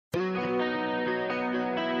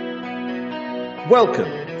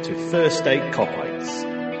Welcome to First State Copites,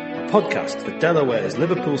 a podcast for Delaware's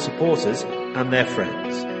Liverpool supporters and their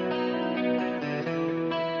friends.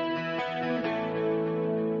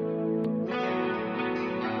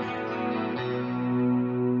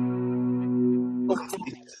 Welcome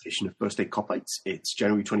to this edition of First State Copites. It's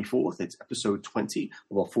January 24th. It's episode 20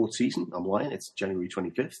 of our fourth season. I'm Ryan. It's January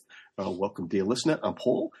 25th. Welcome, dear listener. I'm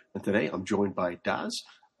Paul, and today I'm joined by Daz,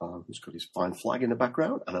 who's got his fine flag in the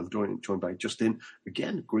background, and I'm joined by Justin.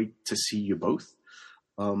 Again, great to see you both.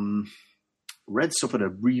 Reds suffered a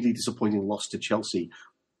really disappointing loss to Chelsea.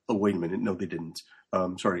 Oh, wait a minute. No, they didn't.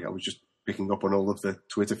 Sorry, I was just picking up on all of the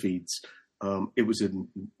Twitter feeds. It was a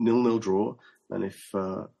 0-0 draw, and if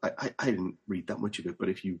I didn't read that much of it, but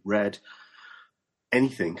if you read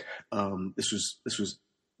anything, this was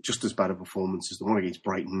just as bad a performance as the one against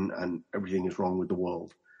Brighton, and everything is wrong with the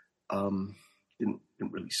world.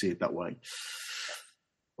 Didn't really see it that way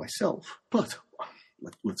myself, but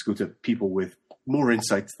let's go to people with more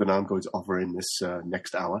insights than I'm going to offer in this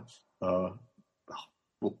next hour.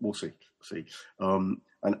 We'll see. And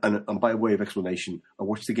by way of explanation, I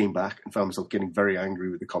watched the game back and found myself getting very angry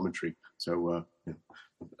with the commentary. So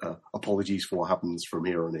apologies for what happens from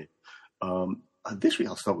here on in. This week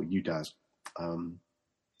I'll start with you, Daz.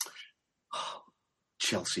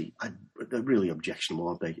 Chelsea, they're really objectionable,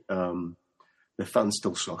 aren't they? The fans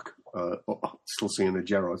still suck. Still singing the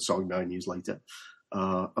Gerrard song 9 years later.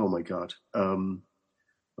 Oh my God.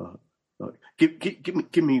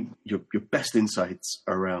 Give me your best insights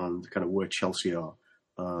around kind of where Chelsea are,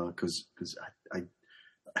 because I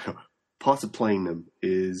part of playing them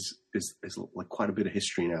is like quite a bit of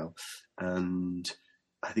history now, and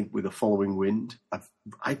I think with a following wind,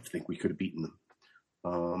 I think we could have beaten them.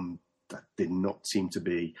 That did not seem to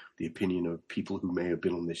be the opinion of people who may have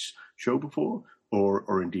been on this show before,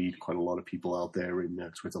 or indeed quite a lot of people out there in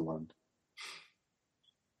Twitter land.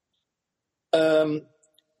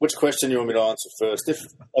 Which question do you want me to answer first? If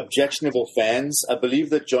objectionable fans, I believe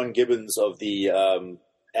that John Gibbons of the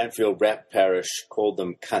Anfield Rap Parish called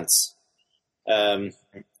them cunts. I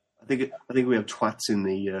think we have twats in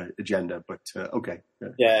the agenda, but okay.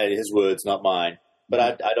 Yeah, his words, not mine.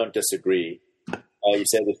 But I don't disagree. You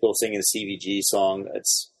said they're still singing the CVG song.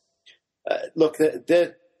 It's look,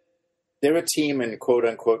 they're a team in quote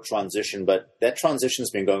unquote transition, but that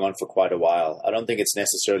transition's been going on for quite a while. I don't think it's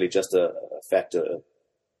necessarily just a factor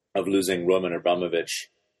of losing Roman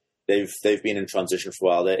Abramovich. They've been in transition for a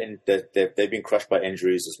while. They've been crushed by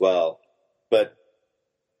injuries as well. But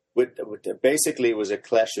basically, it was a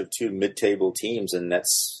clash of two mid-table teams, and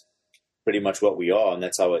that's pretty much what we are. And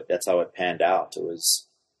that's how it panned out.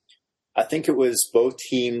 I think it was both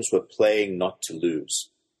teams were playing not to lose,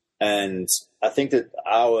 and I think that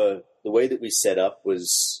the way that we set up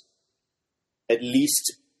was, at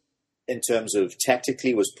least in terms of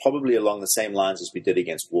tactically, was probably along the same lines as we did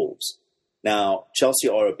against Wolves. Now, Chelsea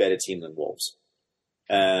are a better team than Wolves.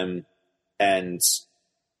 And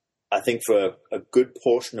I think for a good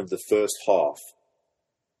portion of the first half,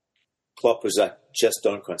 Klopp was like, just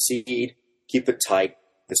don't concede, keep it tight.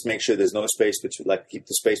 Let's make sure there's no space between, keep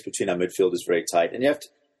the space between our midfielders very tight. And you have to,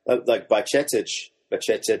 Bajcetic,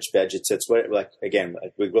 again,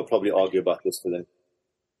 we'll probably argue about this for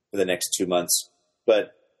the next 2 months.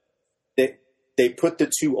 But they put the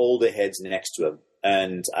two older heads next to him,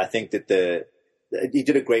 and I think that he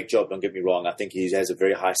did a great job. Don't get me wrong. I think he has a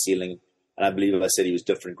very high ceiling, and I believe I said he was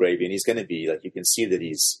different gravy, and he's going to be you can see that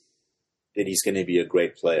he's going to be a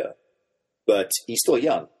great player, but he's still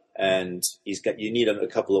young, and you need a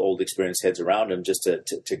couple of old experienced heads around him just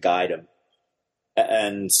to guide him,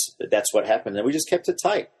 and that's what happened. And we just kept it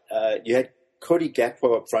tight. You had Cody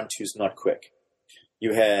Gakpo up front, who's not quick.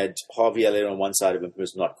 You had Harvey Elliott on one side of him,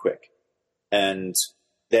 who's not quick. And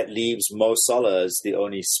that leaves Mo Salah as the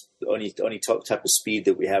only type of speed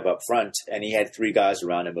that we have up front. And he had three guys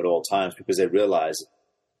around him at all times because they realized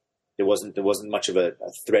there wasn't much of a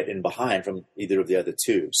threat in behind from either of the other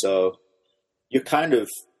two. So you're kind of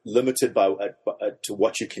limited to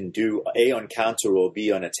what you can do, A, on counter or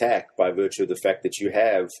B, on attack, by virtue of the fact that you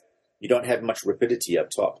don't have much rapidity up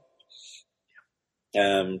top.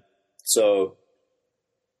 So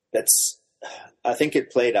I think it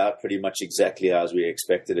played out pretty much exactly as we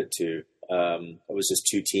expected it to. It was just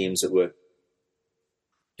two teams that were.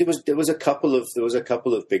 There was a couple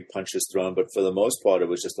of big punches thrown, but for the most part, it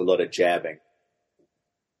was just a lot of jabbing.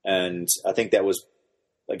 And I think that was,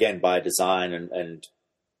 again, by design and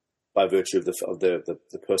by virtue of the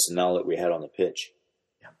personnel that we had on the pitch.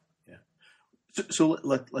 Yeah. So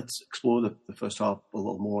let's explore the first half a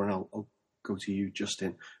little more, and I'll go to you,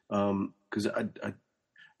 Justin, because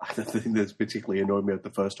the thing that's particularly annoyed me at the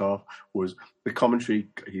first half was the commentary.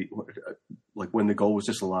 Like when the goal was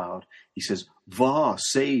disallowed, he says, VAR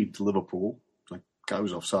saved Liverpool. Like, guy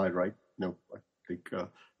was offside, right? No, I think,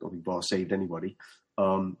 don't think VAR saved anybody.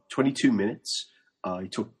 22 minutes, he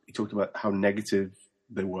talked about how negative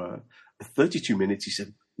they were. 32 minutes, he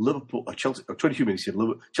said, Chelsea, 22 minutes, he said,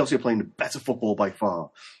 Chelsea are playing better football by far.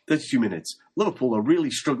 32 minutes, Liverpool are really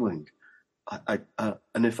struggling.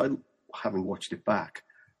 And if I, having watched it back,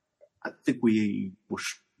 I think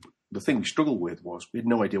the thing we struggled with was we had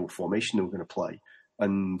no idea what formation they were going to play.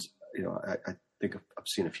 And, I think I've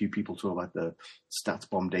seen a few people talk about the stats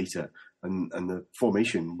bomb data, and the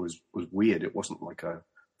formation was weird. It wasn't like a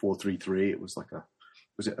 4-3-3. It was like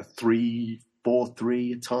was it a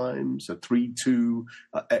 3-4-3 at times, a 3-2?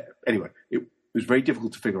 Anyway, it was very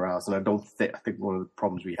difficult to figure out. And I think one of the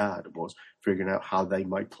problems we had was figuring out how they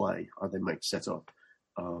might play, how they might set up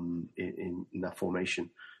in that formation.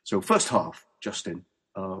 So first half, Justin,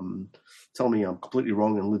 tell me I'm completely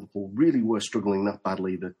wrong and Liverpool really were struggling that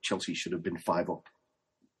badly that Chelsea should have been 5 up,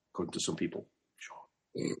 according to some people.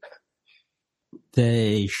 Sure.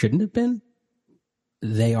 They shouldn't have been.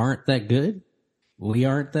 They aren't that good. We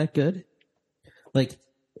aren't that good. Like,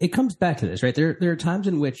 it comes back to this, right? There are times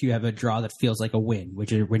in which you have a draw that feels like a win,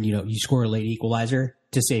 which is when, you score a late equalizer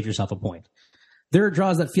to save yourself a point. There are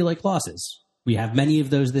draws that feel like losses. We have many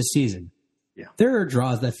of those this season. Yeah. There are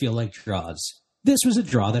draws that feel like draws. This was a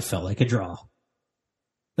draw that felt like a draw.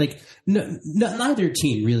 Like, neither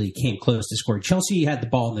team really came close to scoring. Chelsea had the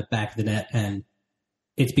ball in the back of the net, and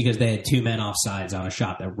it's because they had 2 men offsides on a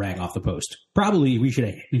shot that rang off the post. Probably we should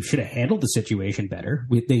have handled the situation better.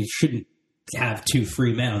 They shouldn't have 2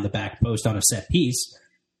 free men on the back post on a set piece,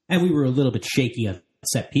 and we were a little bit shaky on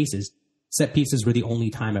set pieces. Set pieces were the only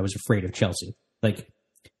time I was afraid of Chelsea. Like,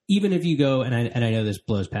 even if you go, and I know this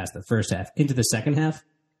blows past the first half, into the second half,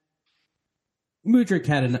 Mudryk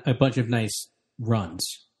had a bunch of nice runs,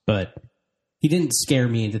 but he didn't scare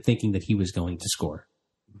me into thinking that he was going to score.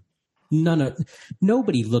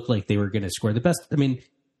 Nobody looked like they were going to score.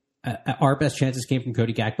 Our best chances came from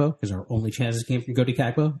Cody Gakpo, because our only chances came from Cody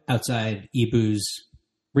Gakpo, outside Ibu's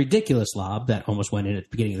ridiculous lob that almost went in at the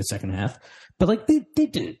beginning of the second half. But, like, they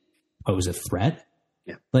didn't pose a threat.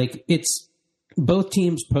 Yeah. Like, both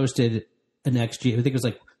teams posted an XG. I think it was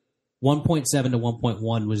like 1.7 to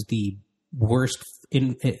 1.1 was the worst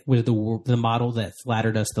was the model that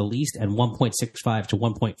flattered us the least, and 1.65 to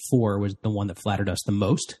 1.4 was the one that flattered us the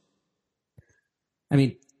most. I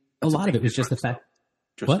mean, that's a lot of it was just the fact.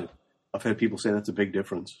 Justin, What? I've heard people say that's a big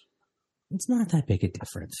difference. It's not that big a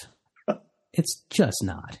difference. It's just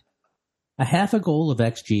not. A half a goal of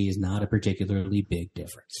XG is not a particularly big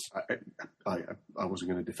difference. I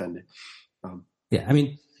wasn't going to defend it. Yeah, I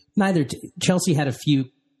mean, Chelsea had a few.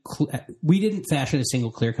 We didn't fashion a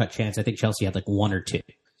single clear-cut chance. I think Chelsea had like 1 or 2.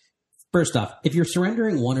 First off, if you're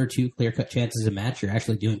surrendering 1 or 2 clear-cut chances a match, you're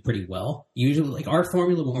actually doing pretty well. Usually, like, our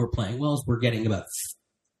formula when we're playing well is we're getting about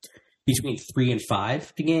between 3 and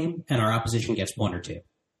 5 a game, and our opposition gets 1 or 2.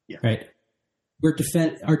 Yeah. Right?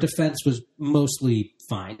 Our defense was mostly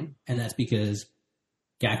fine, and that's because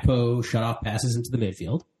Gakpo shut off passes into the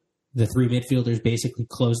midfield. The 3 midfielders basically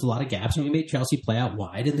closed a lot of gaps, and we made Chelsea play out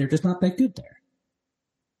wide, and they're just not that good there.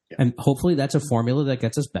 Yeah. And hopefully that's a formula that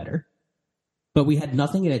gets us better. But we had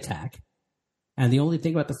nothing in attack. And the only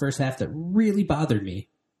thing about the first half that really bothered me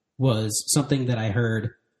was something that I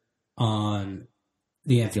heard on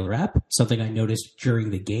the Anfield Wrap, something I noticed during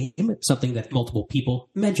the game, something that multiple people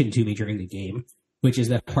mentioned to me during the game, which is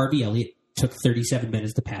that Harvey Elliott took 37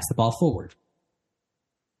 minutes to pass the ball forward.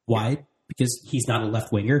 Why? Because he's not a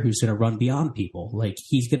left winger who's going to run beyond people. Like,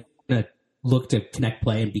 he's going to look to connect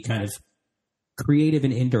play and be kind of creative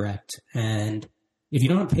and indirect. And if you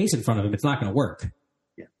don't have pace in front of him, it's not going to work.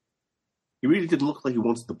 Yeah. He really didn't look like he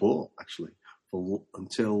wanted the ball, actually,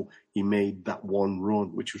 until he made that one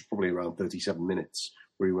run, which was probably around 37 minutes,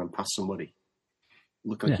 where he went past somebody. It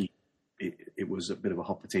looked like it was a bit of a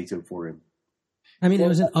hot potato for him. I mean, it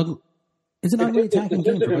was an ugly attacking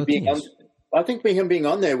game for both teams. I think him being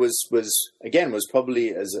on there was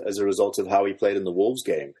probably as a result of how he played in the Wolves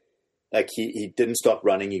game. Like, he didn't stop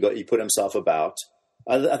running. He put himself about.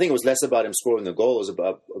 I think it was less about him scoring the goal, it was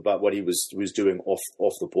about what he was doing off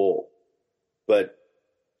the ball. But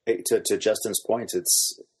to Justin's point,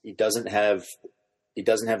 he doesn't have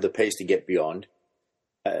the pace to get beyond.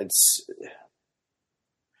 It's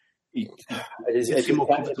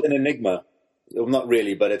an enigma. Well, not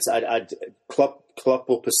really, but Klopp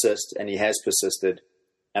will persist, and he has persisted,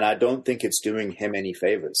 and I don't think it's doing him any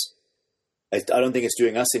favors. I don't think it's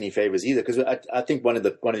doing us any favors either, because I think one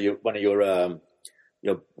of your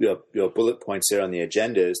your bullet points there on the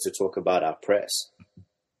agenda is to talk about our press.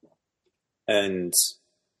 And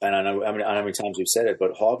I know how many times we've said it,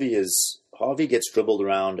 but Harvey gets dribbled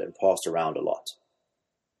around and passed around a lot.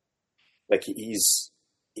 Like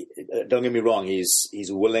don't get me wrong, he's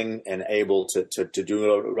willing and able to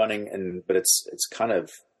do running, but it's kind of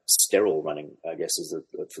sterile running, I guess,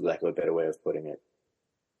 for lack of a better way of putting it.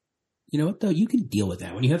 You know what though? You can deal with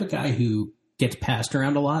that when you have a guy who gets passed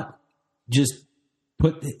around a lot. Just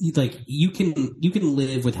you can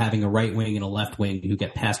live with having a right wing and a left wing who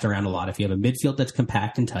get passed around a lot. If you have a midfield that's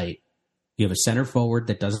compact and tight, you have a center forward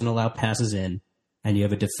that doesn't allow passes in, and you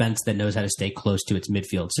have a defense that knows how to stay close to its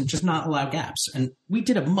midfield, so just not allow gaps. And we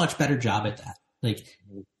did a much better job at that. Like,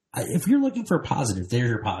 if you're looking for a positive, there's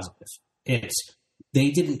your positive. It's they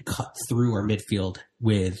didn't cut through our midfield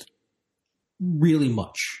with really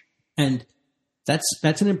much, and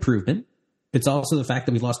that's an improvement. It's also the fact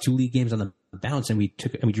that we lost 2 league games on the bounce and we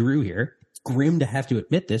drew here. It's grim to have to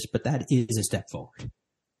admit this, but that is a step forward.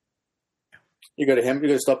 You got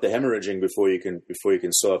to stop the hemorrhaging before you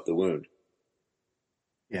can sew up the wound.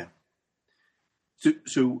 Yeah.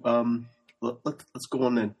 So let's go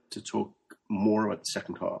on then to talk more about the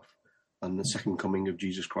second half and the second coming of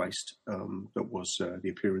Jesus Christ. That was the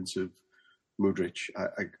appearance of Mudryk.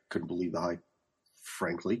 I couldn't believe the hype,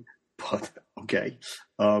 frankly, but okay.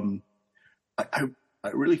 I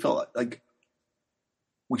really felt like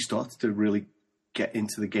we started to really get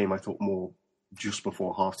into the game, I thought, more just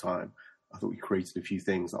before halftime. I thought we created a few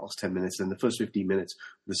things that last 10 minutes. And the first 15 minutes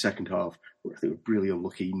of the second half, I think we're really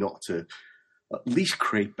unlucky not to at least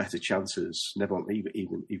create better chances, never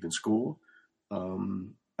even score.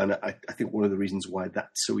 And I think one of the reasons why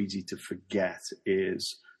that's so easy to forget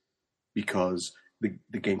is because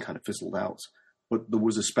the game kind of fizzled out. But there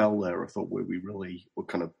was a spell there, I thought, where we really were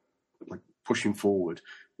kind of like pushing forward.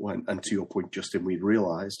 And to your point, Justin, we'd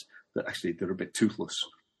realised that actually they're a bit toothless.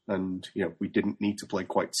 And, we didn't need to play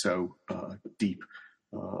quite so deep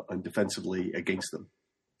and defensively against them.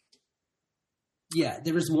 Yeah,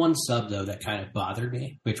 there was one sub, though, that kind of bothered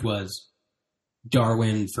me, which was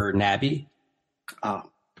Darwin for Naby.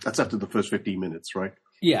 That's after the first 15 minutes, right?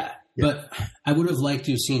 Yeah, but I would have liked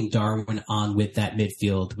to have seen Darwin on with that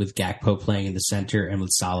midfield, with Gakpo playing in the center and with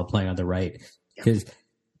Salah playing on the right. Because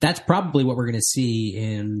that's probably what we're going to see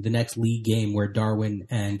in the next league game, where Darwin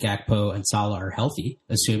and Gakpo and Salah are healthy,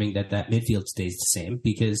 assuming that midfield stays the same.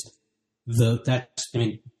 Because that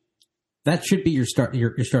should be your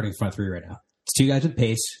starting front three right now. It's 2 guys with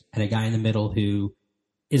pace and a guy in the middle who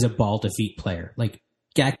is a ball to feet player. Like,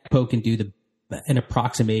 Gakpo can do an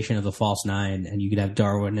approximation of the false 9, and you could have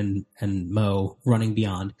Darwin and Mo running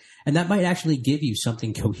beyond, and that might actually give you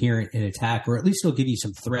something coherent in attack, or at least it'll give you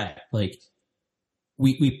some threat. Like,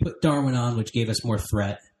 we put Darwin on, which gave us more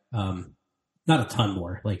threat. Not a ton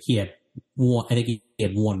more. Like, he had one. I think he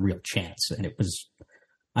had one real chance, and it was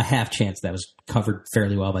a half chance that was covered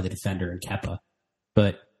fairly well by the defender and Kepa.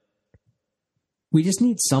 But we just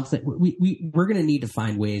need something. We're going to need to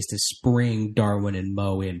find ways to spring Darwin and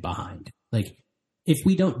Mo in behind. Like, if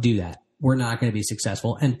we don't do that, we're not going to be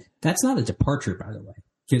successful. And that's not a departure, by the way,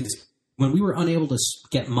 because when we were unable to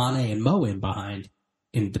get Mane and Mo in behind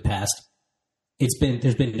in the past,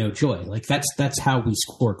 there's been no joy. Like, that's how we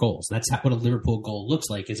score goals. That's what a Liverpool goal looks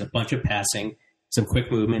like: is a bunch of passing, some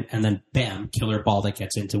quick movement, and then bam, killer ball that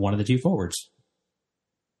gets into one of the 2 forwards.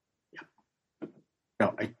 Yeah.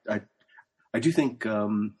 No, I do think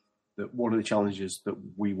that one of the challenges that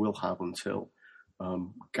we will have until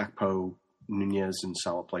Gakpo, Nunez, and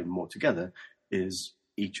Salah play more together is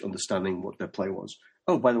each understanding what their play was.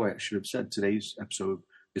 Oh, by the way, I should have said today's episode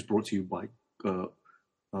is brought to you by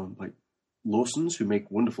Lawson's, who make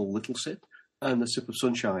wonderful Little Sip, and the Sip of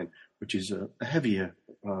Sunshine, which is a heavier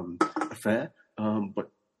affair, but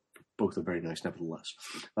both are very nice nevertheless.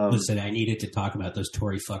 Listen, I needed to talk about those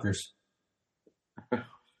Tory fuckers.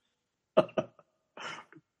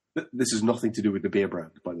 This has nothing to do with the beer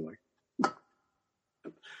brand, by the way.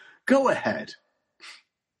 Go ahead.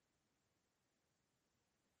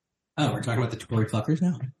 Oh, we're talking about the Tory fuckers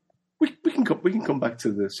now? We can come back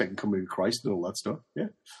to the second coming of Christ and all that stuff. Yeah.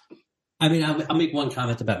 I mean, I'll make one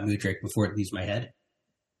comment about Mudryk before it leaves my head.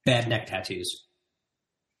 Bad neck tattoos.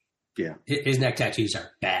 Yeah. His neck tattoos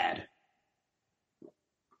are bad.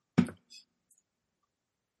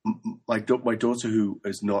 My daughter, who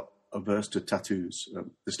is not averse to tattoos,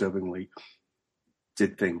 disturbingly,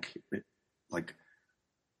 did think, like,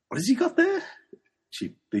 what has he got there?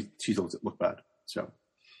 She thought it looked bad. So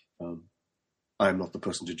I am not the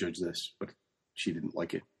person to judge this, but she didn't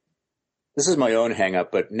like it. This is my own hang-up,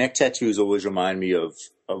 but neck tattoos always remind me of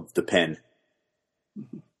the pen.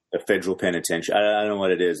 a federal penitentiary. I don't know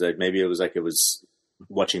what it is. Like maybe it was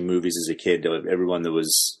watching movies as a kid. Everyone that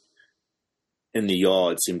was in the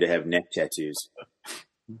yard seemed to have neck tattoos.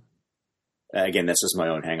 Again, that's just my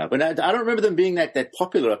own hang-up. And I don't remember them being that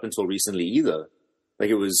popular up until recently either. Like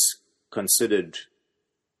it was considered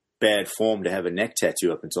bad form to have a neck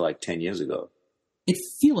tattoo up until like 10 years ago. It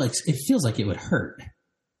feels like it would hurt.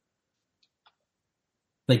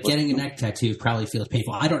 Like getting a neck tattoo probably feels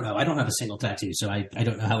painful. I don't know. I don't have a single tattoo, so I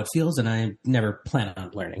don't know how it feels, and I never plan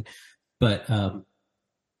on learning. But a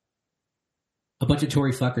bunch of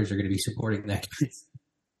Tory fuckers are going to be supporting that.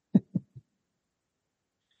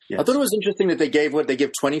 Yes. I thought it was interesting that they gave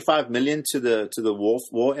 $25 million to the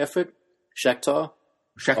war effort. Shakhtar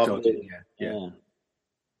did, yeah.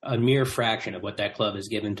 A mere fraction of what that club has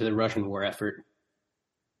given to the Russian war effort.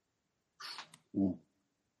 Ooh.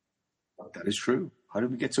 That is true. How did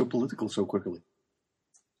we get so political so quickly?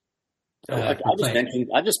 I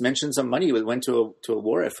just mentioned some money that went to a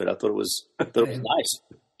war effort. I thought it was nice.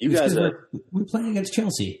 We're playing against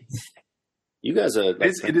Chelsea. You guys are.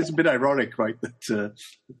 It is a bit ironic, right? That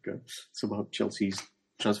somehow Chelsea's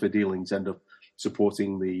transfer dealings end up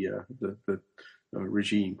supporting the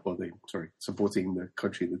regime, supporting the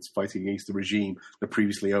country that's fighting against the regime that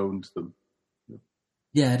previously owned them.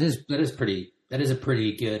 Yeah, it is. That is a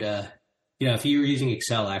pretty good. If you were using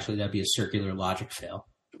Excel, actually, that'd be a circular logic fail.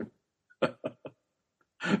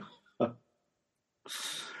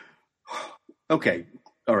 Okay,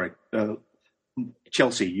 all right.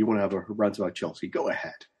 Chelsea, you want to have a rant about Chelsea? Go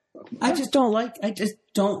ahead. I just don't like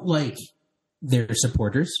their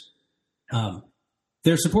supporters.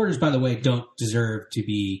 Their supporters, by the way, don't deserve to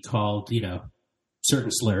be called,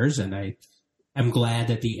 certain slurs, and I'm glad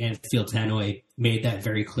that the Anfield Tannoy made that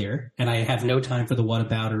very clear. And I have no time for the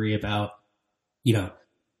whataboutery about,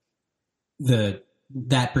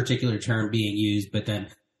 that particular term being used, but then,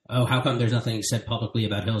 how come there's nothing said publicly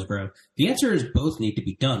about Hillsborough? The answer is both need to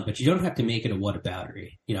be done, but you don't have to make it a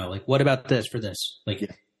whataboutery. What about this for this?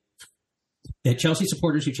 The Chelsea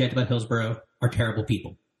supporters who chant about Hillsborough are terrible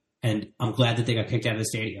people. And I'm glad that they got kicked out of the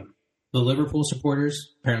stadium. The Liverpool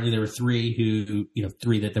supporters, apparently there were three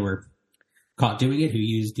that they were caught doing it, who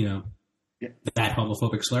used, that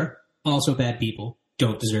homophobic slur. Also bad people,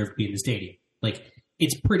 don't deserve to be in the stadium.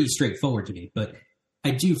 It's pretty straightforward to me, but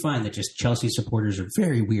I do find that just Chelsea supporters are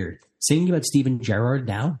very weird. Saying about Steven Gerrard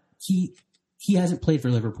now, he hasn't played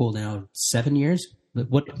for Liverpool now 7 years.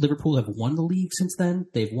 What Liverpool have won the league since then?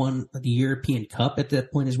 They've won the European Cup at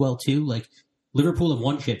that point as well too. Liverpool have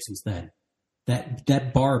won shit since then.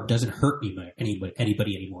 That barb doesn't hurt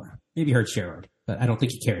anybody anymore. Maybe it hurts Gerrard, but I don't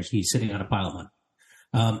think he cares. He's sitting on a pile of money.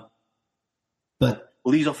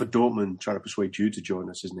 Well, he's off at Dortmund trying to persuade Jude to join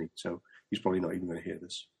us, isn't he? So he's probably not even going to hear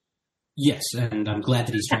this. Yes, and I'm glad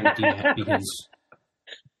that he's trying to do that because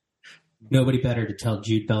nobody better to tell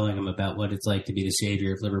Jude Bellingham about what it's like to be the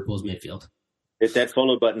savior of Liverpool's midfield. Hit that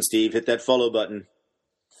follow button, Steve. Hit that follow button.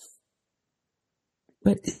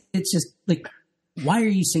 But it's just why are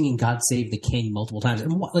you singing "God Save the King" multiple times?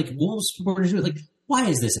 And Wolves supporters do it. Why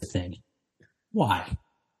is this a thing? Why?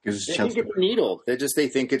 Because they think it's needle. They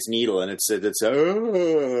think it's needle, and it's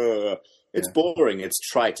boring. It's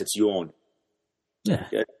trite. It's yawn. Yeah.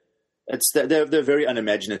 They're very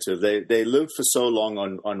unimaginative. They lived for so long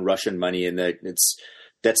on Russian money, and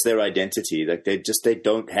that's their identity. They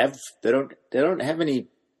don't have any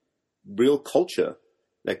real culture.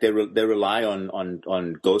 They rely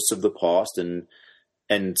on ghosts of the past and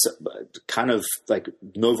kind of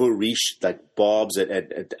nouveau riche barbs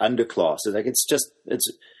at underclass.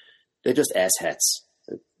 They're just asshats.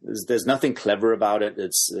 There's nothing clever about it.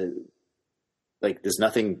 It's there's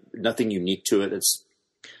nothing unique to it. It's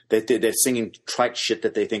they're singing trite shit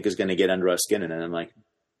that they think is going to get under our skin, and I'm like,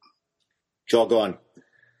 jog on.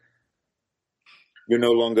 You're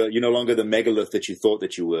no longer the megalith that you thought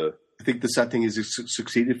that you were. I think the sad thing is it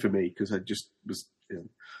succeeded for me because I just was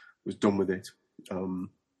done with it.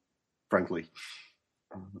 Frankly,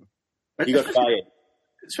 you got fired.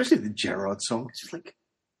 Especially the Gerrard song. It's just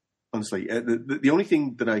honestly, the only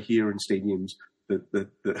thing that I hear in stadiums that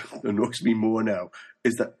annoys me more now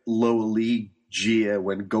is that lower league jeer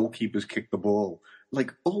when goalkeepers kick the ball.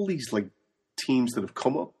 All these teams that have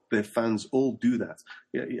come up, their fans all do that.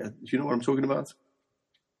 Yeah. Do you know what I'm talking about?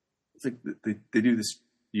 It's they do this.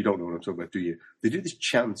 You don't know what I'm talking about, do you? They do this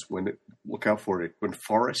chant look out for it, when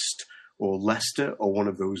Forest or Leicester or one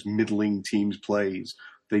of those middling teams plays,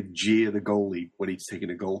 they jeer the goalie when he's taking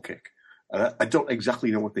a goal kick. And I don't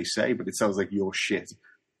exactly know what they say, but it sounds like your shit.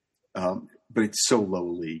 But it's so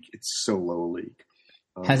lower league. It's so lower league.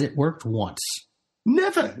 Has it worked once?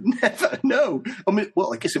 Never. No. I mean,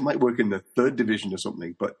 well, I guess it might work in the third division or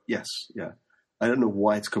something, but yes, yeah. I don't know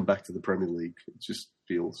why it's come back to the Premier League. It just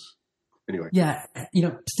feels. Anyway. Yeah,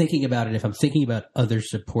 thinking about it, if I'm thinking about other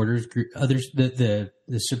supporters, the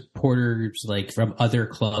supporters like from other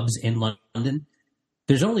clubs in London,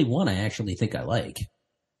 there's only one I actually think I like.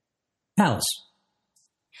 Palace.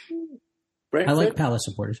 Brentford? I like Palace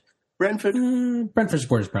supporters. Brentford. Brentford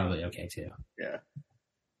supporters probably okay too. Yeah.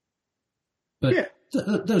 But yeah.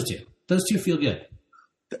 Those two feel good.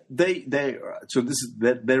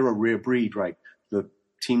 They're a rare breed, right? The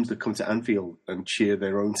teams that come to Anfield and cheer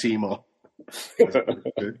their own team on,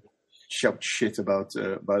 shout shit about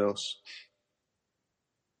us.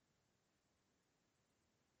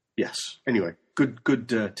 Yes. Anyway,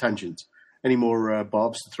 good tangent. Any more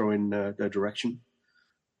barbs to throw in their direction?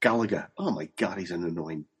 Gallagher. Oh my God, he's an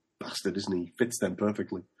annoying bastard, isn't he? Fits them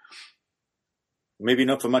perfectly. Maybe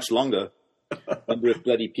not for much longer. Number of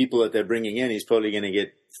bloody people that they're bringing in, he's probably going to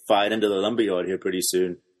get fired into the lumberyard here pretty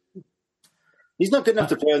soon. He's not good enough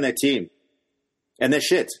to play on their team. And they're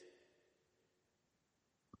shit.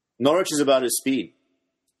 Norwich is about his speed.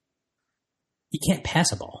 He can't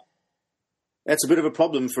pass a ball. That's a bit of a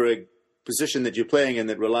problem for a position that you're playing in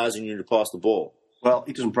that relies on you to pass the ball. Well,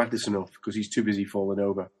 he doesn't practice enough because he's too busy falling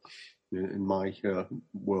over in my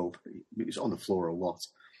world. He's on the floor a lot.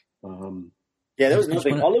 Yeah, there was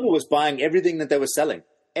nothing. Oliver was buying everything that they were selling.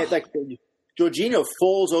 Like Jorginho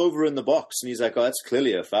falls over in the box, and he's like, "Oh, that's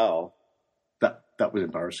clearly a foul." That was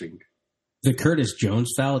embarrassing. The Curtis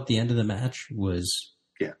Jones foul at the end of the match was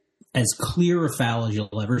as clear a foul as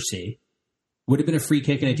you'll ever see. Would have been a free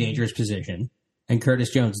kick in a dangerous position, and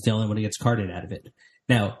Curtis Jones is the only one who gets carded out of it.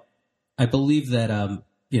 Now, I believe that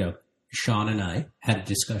Sean and I had a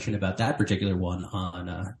discussion about that particular one on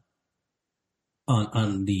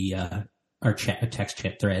the our text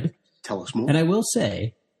chat thread. Tell us more. And I will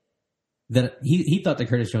say that he thought that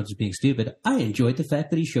Curtis Jones was being stupid. I enjoyed the fact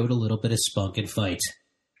that he showed a little bit of spunk and fight.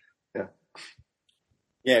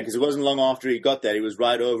 Yeah, because it wasn't long after he got that, he was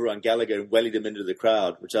right over on Gallagher and wellied him into the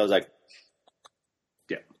crowd, which I was like,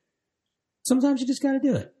 yeah. Sometimes you just got to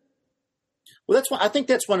do it. Well, I think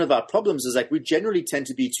that's one of our problems is like we generally tend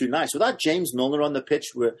to be too nice. Without James Milner on the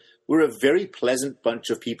pitch, we're a very pleasant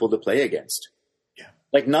bunch of people to play against. Yeah.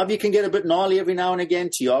 Like Naby can get a bit gnarly every now and again.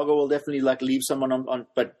 Thiago will definitely like leave someone on,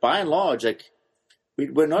 but by and large, like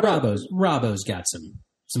we're not. Robbo's got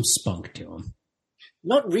some spunk to him.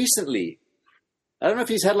 Not recently. I don't know if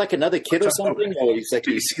he's had like another kid or something, or he's like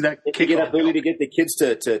he's see that kick get up early to get the kids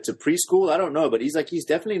to preschool. I don't know, but he's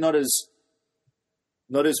definitely not as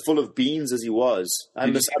full of beans as he was. I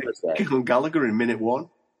miss that. Kick on Gallagher in minute 1.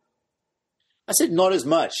 I said not as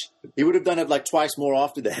much. He would have done it like twice more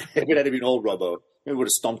after that. If it had been old Robbo, he would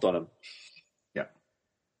have stomped on him. Yeah,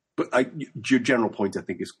 but your general point, I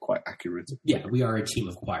think, is quite accurate. Yeah, we are a team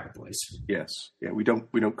of choir boys. Yes, yeah, we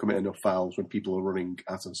don't commit enough fouls when people are running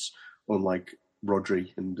at us, unlike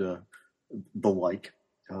Rodri and the like.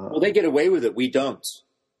 Well, they get away with it. We don't.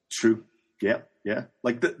 True. Yeah.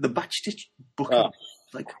 Like the Batchitich booking.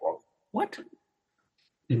 Like what?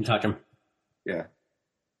 Didn't touch him. Yeah.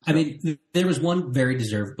 I mean, there was one very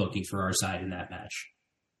deserved booking for our side in that match.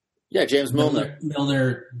 Yeah, James Milner.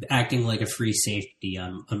 Milner acting like a free safety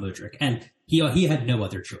on Mudryk, and he had no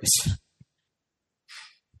other choice.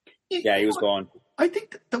 Yeah, he was gone. I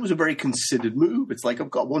think that was a very considered move. It's like,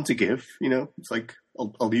 I've got one to give, It's like,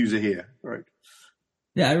 I'll use it here, right?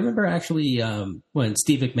 Yeah, I remember actually when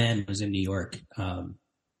Steve McMahon was in New York,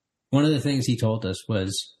 one of the things he told us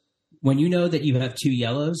was, when you know that you have 2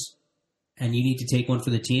 yellows and you need to take one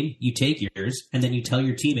for the team, you take yours, and then you tell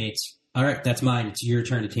your teammates, all right, that's mine. It's your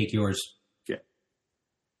turn to take yours. Yeah.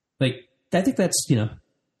 Like, I think that's,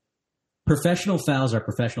 professional fouls are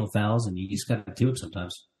professional fouls, and you just got to do them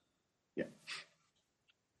sometimes. Yeah.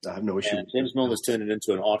 I have no issue. Yeah, James Milner's turned it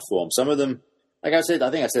into an art form. Some of them, like I said, I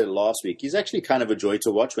think I said it last week, he's actually kind of a joy to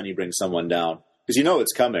watch when he brings someone down because you know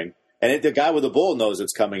it's coming. And the guy with the ball knows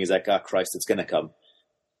it's coming. He's like, oh, Christ, it's going to come.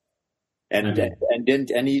 And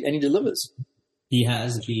he delivers. He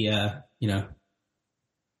has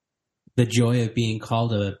the joy of being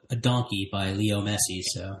called a donkey by Leo Messi.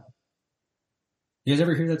 So, you guys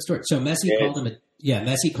ever hear that story? So Messi called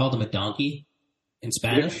him a donkey in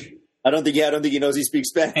Spanish. I don't think he knows he speaks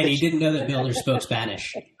Spanish. And he didn't know that Milner spoke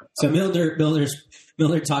Spanish. So Milner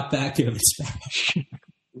talked back to him in Spanish.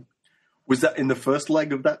 Was that in the first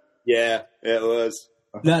leg of that? Yeah, it was.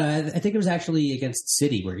 No, I think it was actually against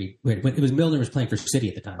City when it was Milner was playing for City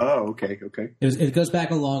at the time. Oh, okay. It goes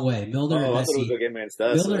back a long way. Milner and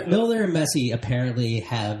Messi. Milner and Messi apparently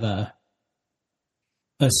have a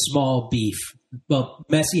a small beef. Well,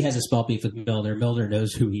 Messi has a small beef with Milner. Milner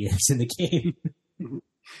knows who he is in the game.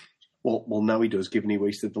 Well, now he does, given he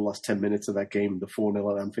wasted the last 10 minutes of that game, the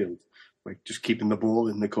 4-0 at Anfield. Like, just keeping the ball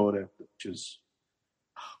in the corner, which is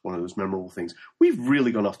one of those memorable things. We've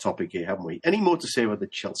really gone off topic here, haven't we? Any more to say about the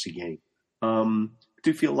Chelsea game? I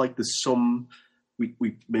do feel like there's some...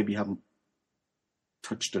 We maybe haven't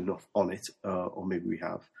touched enough on it, or maybe we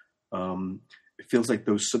have. It feels like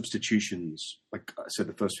those substitutions, like I said,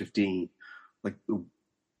 the first 15, like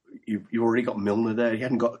you already got Milner there. He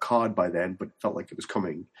hadn't got a card by then, but felt like it was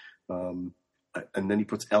coming. And then he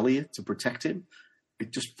puts Elliott to protect him.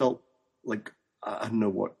 It just felt like, I don't know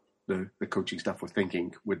what the coaching staff were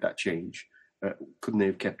thinking with that change. Couldn't they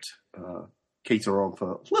have kept Keita on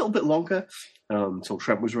for a little bit longer until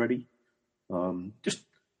Trent was ready? Just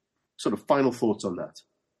sort of final thoughts on that.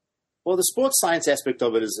 Well, the sports science aspect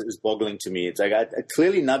of it is boggling to me. It's like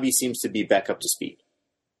clearly Naby seems to be back up to speed.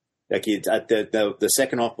 Like the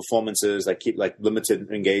second half performances, like limited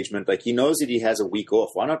engagement. Like he knows that he has a week off.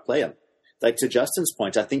 Why not play him? Like to Justin's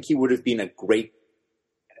point, I think he would have been a great.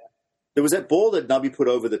 There was that ball that Naby put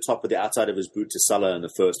over the top of the outside of his boot to Salah in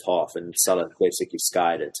the first half, and Salah basically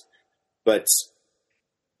skied it. But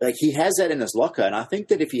like he has that in his locker, and I think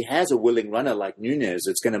that if he has a willing runner like Nunez,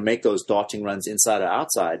 it's going to make those darting runs inside or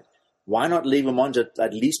outside. Why not leave him on to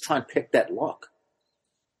at least try and pick that lock?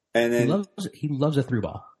 And then he loves a through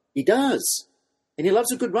ball. He does, and he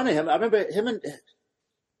loves a good runner. I remember him and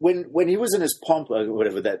when he was in his pomp or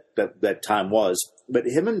whatever that time was. But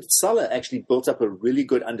him and Salah actually built up a really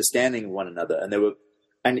good understanding of one another, and they were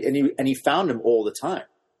and he found him all the time.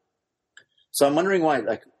 So I'm wondering why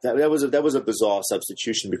like that was a bizarre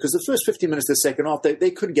substitution, because the first 15 minutes of the second half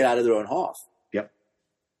they couldn't get out of their own half. Yep.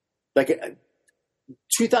 Like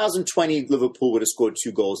 2020 Liverpool would have scored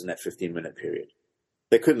 2 goals in that 15-minute period.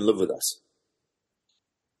 They couldn't live with us.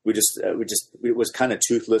 It was kind of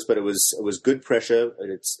toothless, but it was good pressure.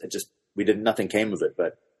 Nothing came of it.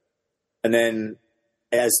 And then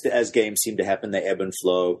as games seem to happen, they ebb and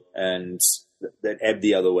flow, and that ebb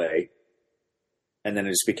the other way. And then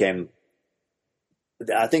it just became,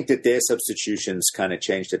 I think that their substitutions kind of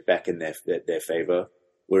changed it back in their favor,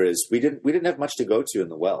 whereas we didn't have much to go to in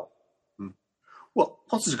the well. Well,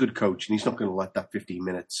 Potts is a good coach, and he's not going to let that 15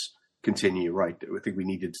 minutes continue, right? I think we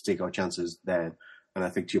needed to take our chances then. And I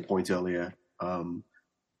think to your point earlier,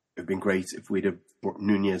 it'd been great if we'd have brought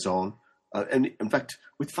Nunez on. And in fact,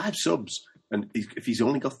 with 5 subs, and if he's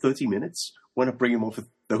only got 30 minutes, why not bring him on for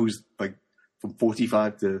those, like, from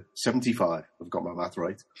 45 to 75, I've got my math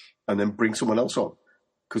right, and then bring someone else on?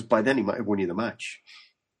 Because by then he might have won you the match.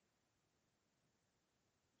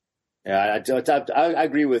 Yeah, I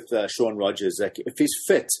agree with Sean Rogers. Like, if he's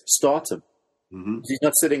fit, start him. Mm-hmm. He's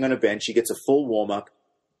not sitting on a bench. He gets a full warm-up.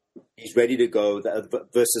 He's ready to go,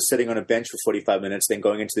 versus sitting on a bench for 45 minutes, then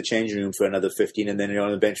going into the changing room for another 15, and then you're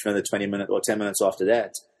on the bench for another 20 minutes or 10 minutes after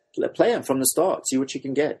that. Play him from the start. See what you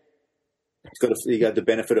can get. You got the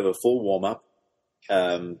benefit of a full warm-up.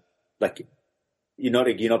 Like you're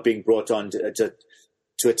not being brought on to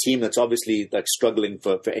a team that's obviously like struggling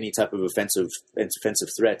for any type of offensive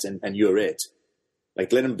threat, and you're it.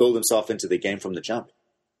 Like, let him build himself into the game from the jump.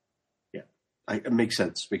 Yeah, it makes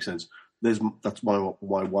sense. That's my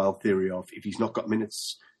wild theory of, if he's not got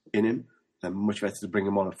minutes in him, then much better to bring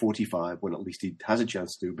him on at 45 when at least he has a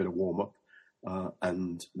chance to do a bit of warm up,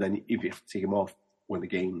 and then if you have to take him off when the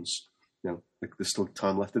game's, like there's still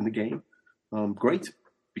time left in the game, great,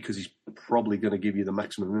 because he's probably going to give you the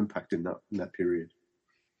maximum impact in that period.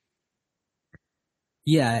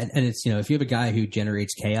 Yeah, and it's, if you have a guy who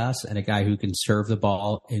generates chaos and a guy who can serve the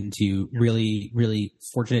ball into really, really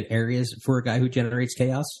fortunate areas for a guy who generates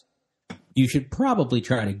chaos, you should probably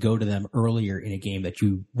try to go to them earlier in a game that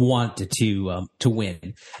you want to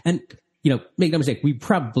win. And, make no mistake, I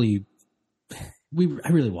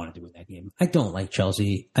really wanted to win that game. I don't like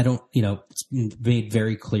Chelsea. I don't, it's been made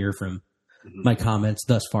very clear from my comments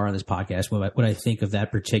thus far on this podcast what I think of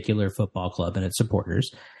that particular football club and its supporters.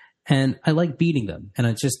 And I like beating them. And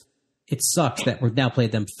it sucks that we've now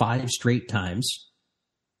played them 5 straight times,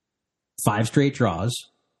 5 straight draws.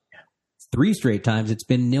 3 straight times it's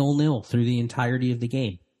been 0-0 through the entirety of the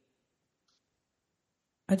game.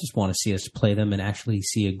 I just want to see us play them and actually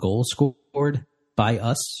see a goal scored by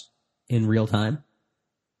us in real time.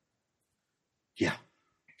 Yeah.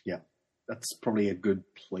 That's probably a good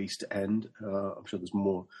place to end. I'm sure there's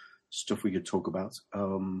more stuff we could talk about.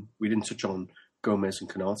 We didn't touch on Gomez and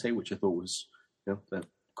Konate, which I thought was,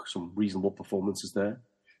 some reasonable performances there.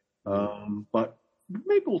 But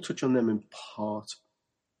maybe we'll touch on them in part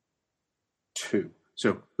 2.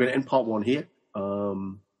 So we're going to end part 1 here.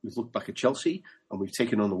 we've looked back at Chelsea, and we've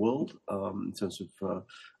taken on the world in terms of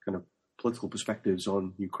kind of political perspectives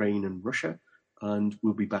on Ukraine and Russia. And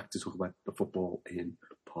we'll be back to talk about the football in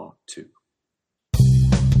part 2.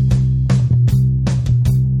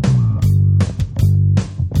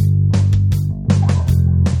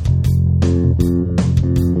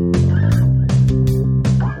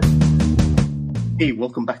 Hey,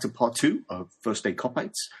 welcome back to part 2 of First Day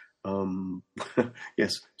Cop-Outs.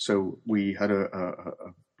 Yes, so we had a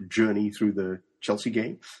journey through the Chelsea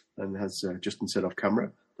game, and as Justin said off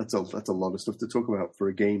camera, that's a lot of stuff to talk about for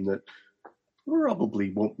a game that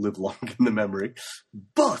probably won't live long in the memory.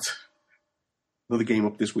 But another game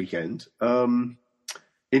up this weekend.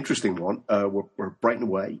 Interesting one. We're Brighton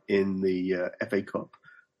away in the FA Cup.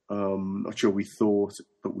 Not sure we thought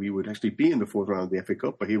that we would actually be in the fourth round of the FA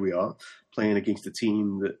Cup, but here we are playing against a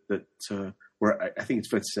team that where I think it's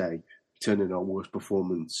fair to say turned in our worst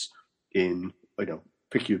performance in,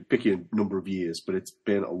 pick your number of years, but it's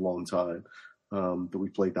been a long time that we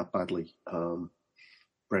played that badly.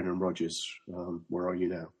 Brendan Rodgers, where are you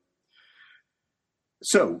now?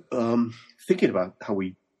 So, thinking about how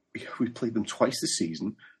we played them twice this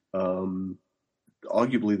season,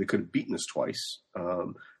 arguably they could have beaten us twice.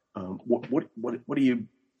 What are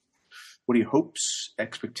your hopes,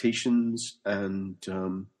 expectations, and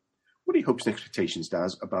what are your hopes and expectations,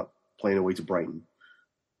 Daz, about playing away to Brighton?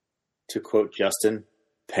 To quote Justin,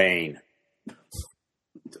 pain.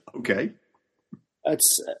 Okay. I've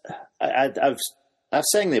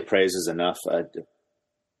sang their praises enough.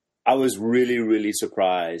 I was really, really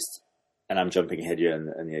surprised, and I'm jumping ahead here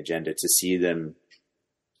in the agenda, to see them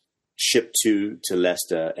ship to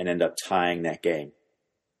Leicester and end up tying that game.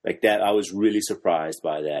 Like that, I was really surprised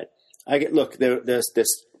by that.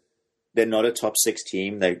 They're not a top 6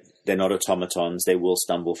 team. They're not automatons. They will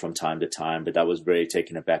stumble from time to time, but I was very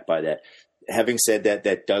taken aback by that. Having said that,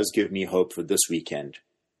 that does give me hope for this weekend,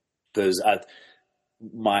 because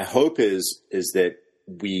my hope is that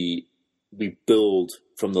we build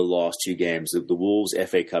from the last 2 games, the Wolves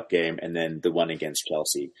FA Cup game and then the one against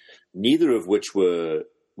Chelsea, neither of which were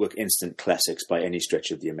instant classics by any stretch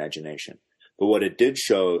of the imagination. But what it did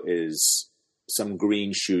show is some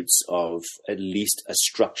green shoots of at least a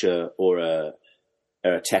structure or a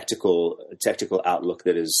tactical outlook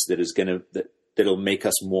that'll make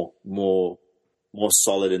us more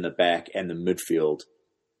solid in the back and the midfield.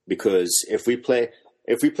 Because if we play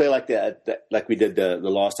like that, like we did the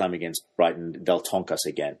last time against Brighton, they'll tonk us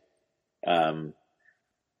again. I'd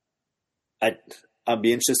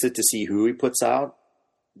be interested to see who he puts out.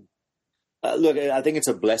 Look, I think it's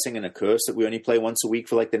a blessing and a curse that we only play once a week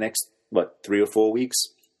for like the next 3 or 4 weeks,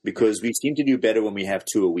 because we seem to do better when we have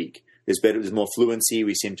 2 a week. There's more fluency.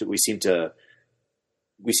 We seem to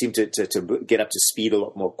get up to speed a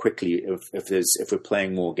lot more quickly if we're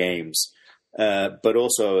playing more games. But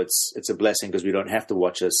also it's a blessing because we don't have to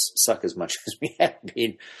watch us suck as much as we have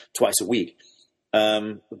been twice a week.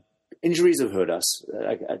 Injuries have hurt us.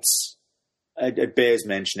 It bears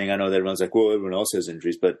mentioning. I know that everyone's like, well, everyone else has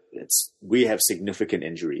injuries, but we have significant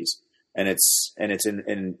injuries, and it's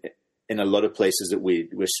in a lot of places that we're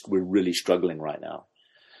really struggling right now.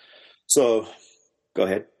 So, go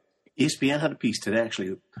ahead. ESPN had a piece today,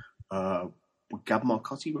 actually. Gab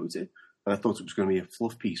Marcotti wrote it, and I thought it was going to be a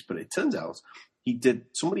fluff piece, but it turns out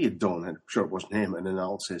somebody had done, and I'm sure it wasn't him, an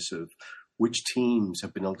analysis of which teams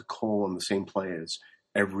have been able to call on the same players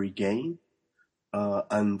every game.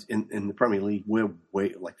 And in the Premier League, we're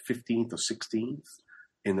like 15th or 16th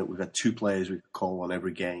in that we've had 2 players we could call on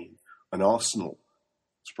every game. And Arsenal,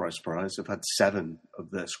 surprise, surprise, have had 7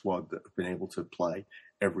 of their squad that have been able to play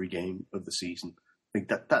every game of the season. I think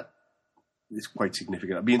that is quite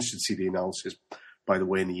significant. I'd be interested to see the analysis, by the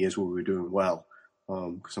way, in the years where we were doing well,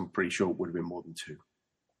 because I'm pretty sure it would have been more than 2.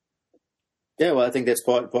 Yeah, well, I think that's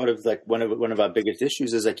part of like one of our biggest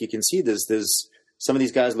issues is like you can see there's some of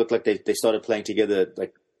these guys look like they started playing together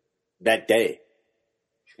like that day,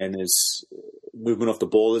 and there's movement off the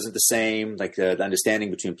ball isn't the same. Like the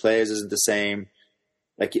understanding between players isn't the same.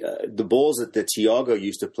 Like the balls that Thiago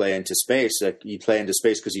used to play into space, like he play into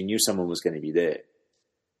space because he knew someone was going to be there.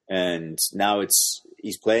 And now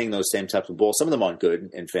he's playing those same types of balls. Some of them aren't good,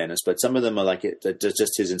 in fairness, but some of them are like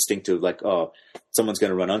just his instinctive, like, oh, someone's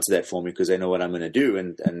going to run onto that for me because they know what I'm going to do.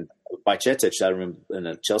 And Bajcetic, I remember in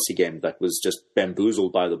a Chelsea game, that was just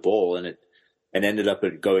bamboozled by the ball, and ended up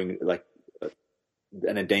going like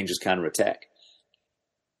an endangered counterattack.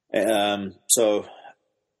 So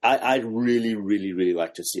I'd really, really, really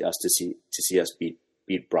like to see us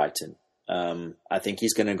beat Brighton. I think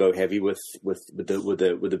he's going to go heavy with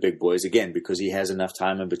the big boys again because he has enough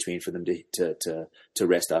time in between for them to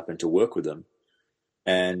rest up and to work with them.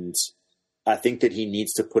 And I think that he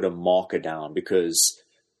needs to put a marker down, because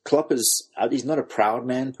Klopp he's not a proud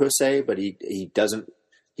man per se, but he doesn't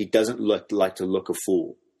like to look a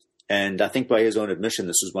fool. And I think by his own admission,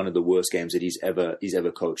 this was one of the worst games that he's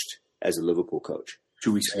ever coached as a Liverpool coach.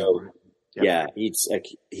 2 weeks ago. Yeah,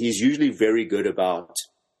 he's usually very good about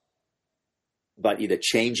either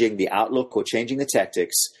changing the outlook or changing the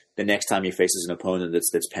tactics the next time he faces an opponent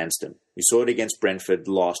that's pantsed him. We saw it against Brentford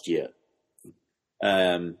last year.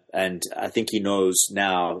 And I think he knows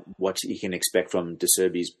now what he can expect from De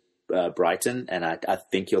Zerbi's Brighton, and I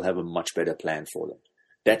think he'll have a much better plan for them.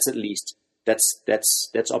 That's at least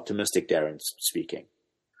that's optimistic, Darren speaking.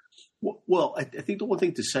 Well, I think the one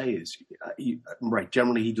thing to say is, right,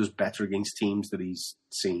 generally he does better against teams that he's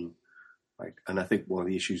seen. Right? And I think one of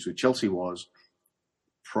the issues with Chelsea was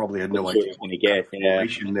probably had no idea what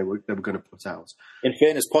they were going to put out. In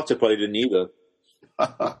fairness, Potter probably didn't either.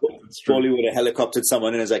 Probably would have helicoptered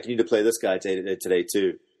someone in and was like, you need to play this guy today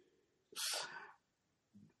too.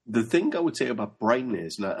 The thing I would say about Brighton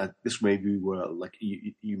is, and this may be where, like,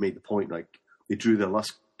 you made the point, like, they drew their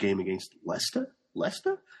last game against Leicester.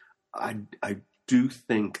 I do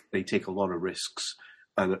think they take a lot of risks,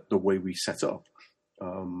 and the way we set up,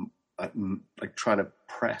 like trying to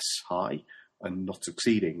press high and not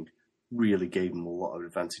succeeding, really gave them a lot of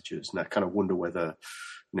advantages. And I kind of wonder whether,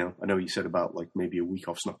 I know you said about like maybe a week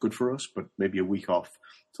off's not good for us, but maybe a week off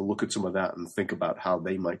to look at some of that and think about how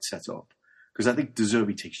they might set up. Because I think De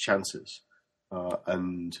Zerbi takes chances,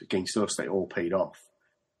 and against us they all paid off.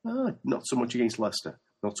 Not so much against Leicester,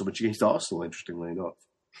 not so much against Arsenal, interestingly enough.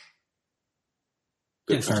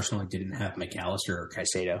 Against Arsenal, I didn't have McAllister or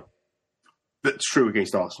Caicedo. That's true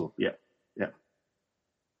against Arsenal, yeah.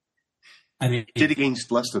 I mean, did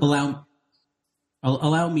against Leicester. Allow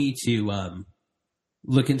me to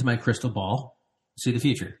look into my crystal ball, see the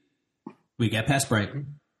future. We get past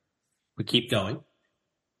Brighton. We keep going.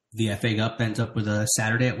 The FA Cup ends up with a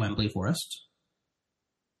Saturday at Wembley for us.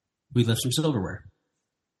 We lift some silverware.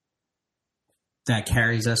 That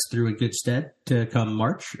carries us through a good stead to come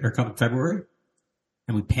March or come February.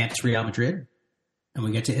 And we pants Real Madrid. And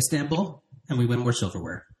we get to Istanbul. And we win more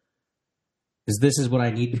silverware. Because this is what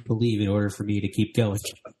I need to believe in order for me to keep going.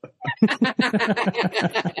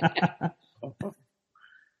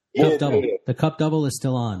 Cup double. The cup double is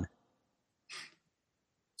still on.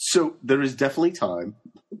 So there is definitely time.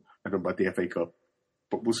 I don't know about the FA Cup,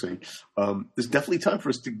 but we'll see. There's definitely time for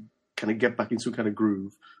us to kind of get back into some kind of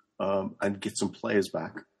groove and get some players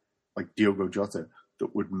back, like Diogo Jota,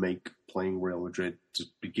 that would make playing Real Madrid to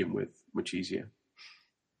begin with much easier.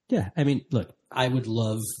 Yeah, I mean, look, I would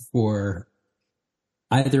love for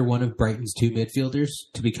either one of Brighton's two midfielders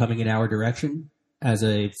to be coming in our direction as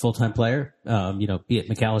a full-time player, be it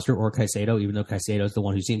McAllister or Caicedo, even though Caicedo is the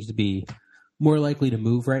one who seems to be more likely to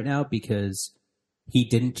move right now because he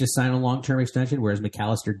didn't just sign a long-term extension, whereas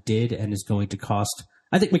McAllister did and is going to cost...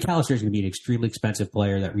 I think McAllister is going to be an extremely expensive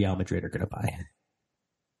player that Real Madrid are going to buy.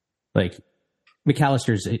 Like, I think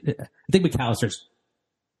McAllister's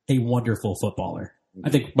a wonderful footballer. I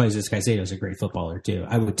think Moises Caicedo is a great footballer, too.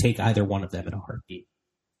 I would take either one of them in a heartbeat.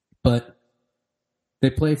 But they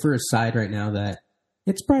play for a side right now that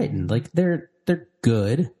it's Brighton. Like, they're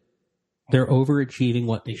good. They're overachieving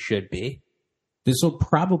what they should be. This will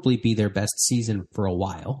probably be their best season for a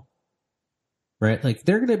while. Right? Like,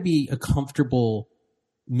 they're going to be a comfortable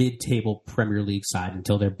mid-table Premier League side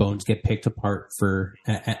until their bones get picked apart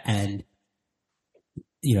and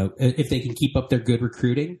if they can keep up their good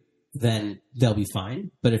recruiting, then they'll be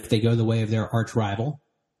fine. But if they go the way of their arch rival,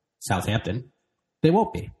 Southampton, they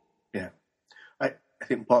won't be. Yeah. I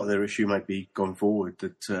think part of their issue might be going forward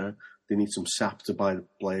that they need some sap to buy the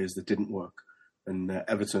players that didn't work. And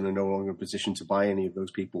Everton are no longer in a position to buy any of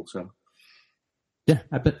those people. So, yeah,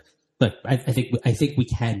 but I think we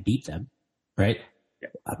can beat them, right? Yeah.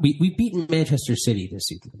 We've beaten Manchester City this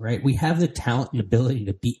season, right? We have the talent and ability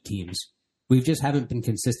to beat teams. We just haven't been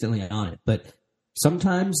consistently on it. But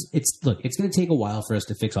sometimes it's going to take a while for us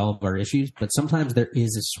to fix all of our issues, but sometimes there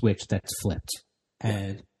is a switch that's flipped.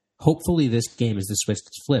 And hopefully this game is the switch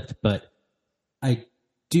that's flipped. But I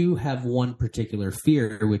do have one particular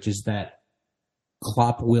fear, which is that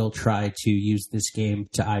Klopp will try to use this game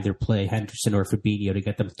to either play Henderson or Fabinho to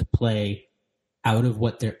get them to play out of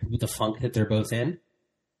the funk that they're both in.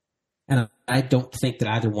 And I don't think that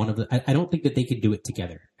either one of them. I don't think that they could do it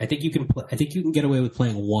together. I think you can get away with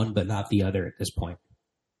playing one, but not the other at this point.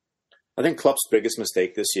 I think Klopp's biggest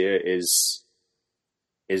mistake this year is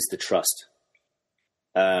the trust,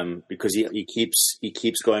 because he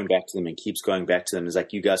keeps going back to them and keeps going back to them. It's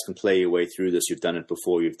like, you guys can play your way through this. You've done it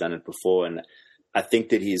before. And I think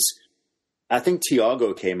that I think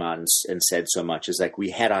Thiago came out and said so much. It's like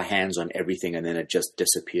we had our hands on everything and then it just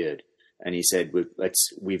disappeared. And he said,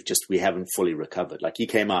 we haven't fully recovered. Like he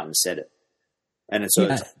came out and said it. And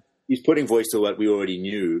he's putting voice to what we already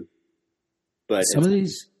knew. But some of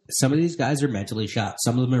these guys are mentally shot.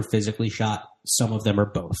 Some of them are physically shot. Some of them are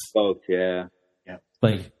both. Both, yeah.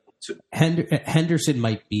 Like Henderson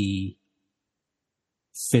might be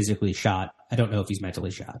physically shot. I don't know if he's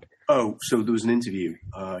mentally shot. Oh, so there was an interview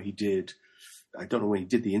he did. I don't know when he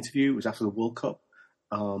did the interview. It was after the World Cup.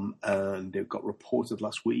 And it got reported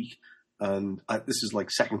last week. And this is like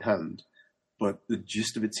secondhand. But the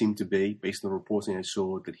gist of it seemed to be, based on the reporting I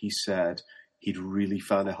saw, that he said he'd really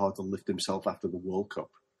found it hard to lift himself after the World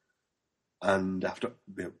Cup. And after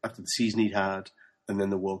the season he'd had, and then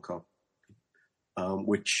the World Cup.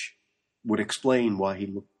 Which would explain why he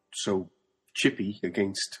looked so chippy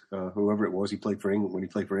against whoever it was he played for England when he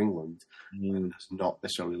played for England. And does not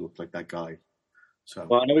necessarily look like that guy. So,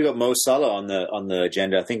 well, I know we got Mo Salah on the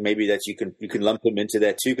agenda. I think maybe that you can lump him into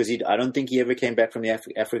that too, because I don't think he ever came back from the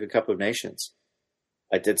Africa Cup of Nations.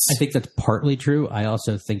 I think that's partly true. I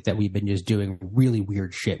also think that we've been just doing really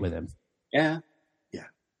weird shit with him. Yeah.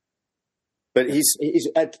 But he's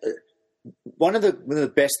one of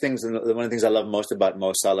the best things, and one of the things I love most about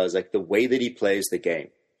Mo Salah is like the way that he plays the game.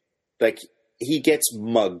 Like he gets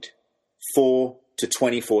mugged 4 to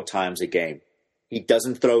 24 times a game. He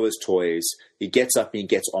doesn't throw his toys. He gets up and he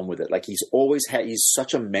gets on with it. Like he's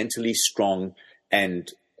such a mentally strong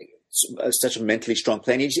and such a mentally strong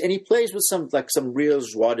player. And he plays with some real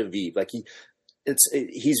joie de vivre. Like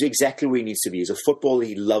he's exactly where he needs to be. He's a footballer.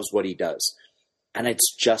 He loves what he does. And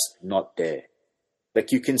it's just not there.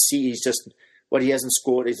 Like you can see he hasn't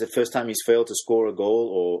scored. It's the first time he's failed to score a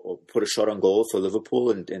goal or put a shot on goal for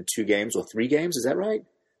Liverpool in 2 games or 3 games. Is that right?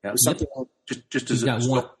 Yeah. Just as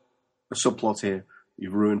a subplot here,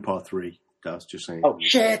 you've ruined part 3. That's just saying. Oh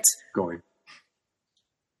shit! Going.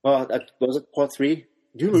 Well, was it part 3?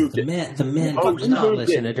 You moved it. The man does not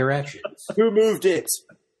listen to directions. Who moved it?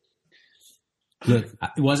 Look,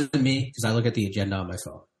 it wasn't me because I look at the agenda on my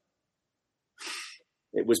phone.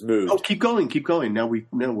 It was moved. Oh, keep going. Now we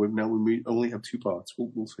only have 2 parts.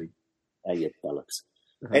 We'll see. I get bollocks.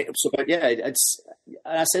 Hey, but yeah,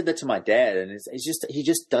 I said that to my dad, and he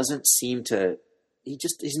just doesn't seem to.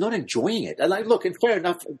 He's not enjoying it. Like, look, and fair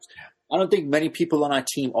enough. I don't think many people on our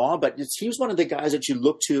team are, but he was one of the guys that you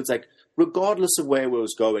look to. It's like, regardless of where it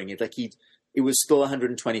was going, it was still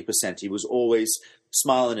 120%. He was always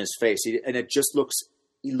smiling his face, and it just looks.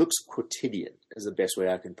 He looks quotidian, is the best way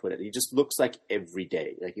I can put it. He just looks like every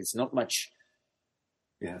day. Like it's not much.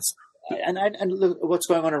 Yes. And look what's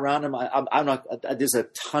going on around him. I'm not. There's a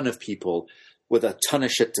ton of people with a ton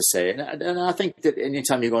of shit to say, and I think that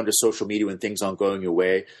anytime you go into social media when things aren't going your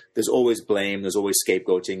way, there's always blame. There's always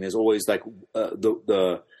scapegoating. There's always like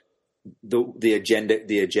the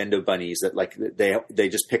agenda bunnies that like they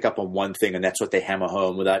just pick up on one thing and that's what they hammer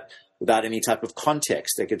home without any type of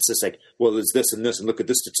context. Like it's just like, well, there's this and this, and look at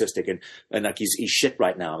this statistic, and like he's shit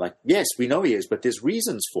right now. Like, yes, we know he is, but there's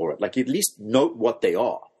reasons for it. Like at least note what they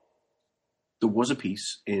are. There was a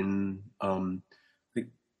piece in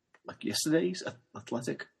like yesterday's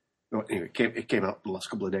Athletic. Oh, anyway, it came out the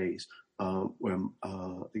last couple of days. When I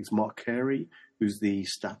think it's Mark Carey, who's the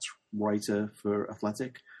stats writer for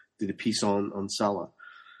Athletic, did a piece on Salah.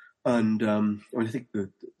 And I think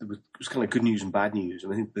it was kind of good news and bad news.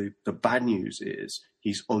 And I think the bad news is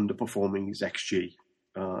he's underperforming his XG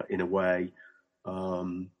in a way,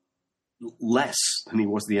 less than he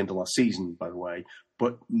was at the end of last season, by the way,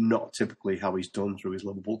 but not typically how he's done through his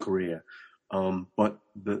Liverpool career. But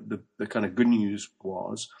the kind of good news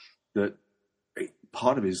was that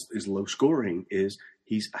part of his low scoring is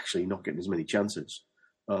he's actually not getting as many chances.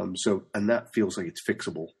 And that feels like it's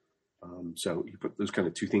fixable. So you put those kind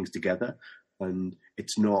of 2 things together, and it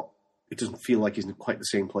doesn't feel like he's in quite the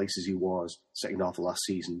same place as he was second half of last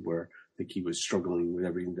season, where I think he was struggling with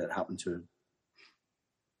everything that happened to him.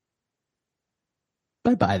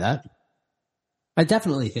 I buy that. I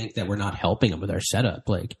definitely think that we're not helping him with our setup.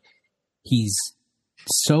 Like, he's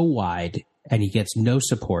so wide and he gets no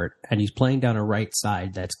support, and he's playing down a right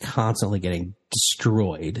side that's constantly getting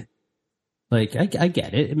destroyed. Like, I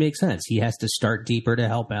get it. It makes sense. He has to start deeper to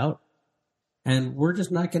help out. And we're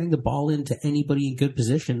just not getting the ball into anybody in good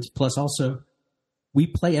positions. Plus, also, we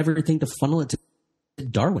play everything to funnel it to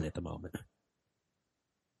Darwin at the moment.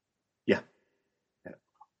 Yeah.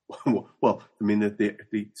 Well, I mean,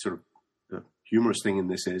 the sort of the humorous thing in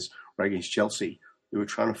this is, right against Chelsea, they were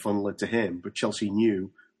trying to funnel it to him, but Chelsea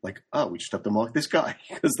knew, like, we just have to mark this guy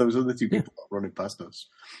because those are the 2 people running past us.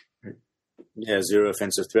 Right? Yeah, zero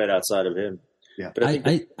offensive threat outside of him. Yeah. But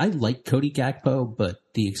I like Cody Gakpo, but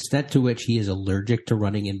the extent to which he is allergic to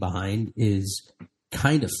running in behind is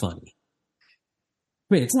kind of funny.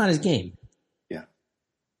 I mean, it's not his game. Yeah.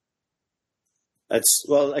 It's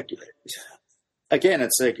again,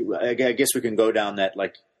 it's like I guess we can go down that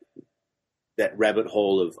rabbit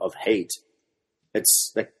hole of hate.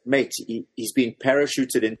 It's like, mate, he's been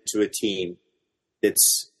parachuted into a team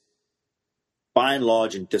that's by and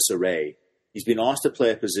large in disarray. He's been asked to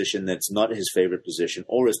play a position that's not his favorite position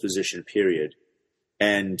or his position, period.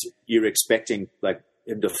 And you're expecting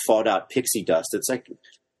him to fart out pixie dust. It's like,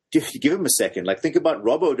 give him a second. Like, think about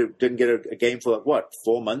Robbo didn't get a game for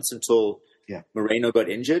 4 months until Moreno got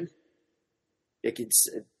injured.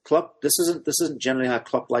 Klopp. This isn't generally how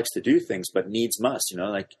Klopp likes to do things, but needs must.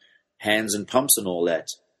 Like hands and pumps and all that.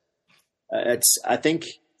 I think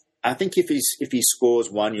if he scores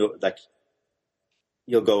one, you'll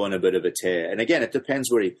go on a bit of a tear. And again, it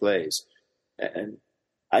depends where he plays. And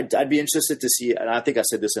I'd be interested to see. And I think I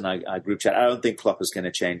said this in our group chat. I don't think Klopp is going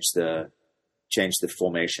to change the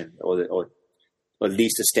formation or at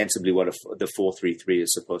least ostensibly what the 4-3-3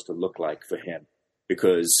 is supposed to look like for him,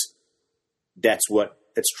 because that's what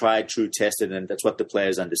it's tried, true, tested, and that's what the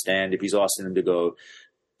players understand. If he's asking them to go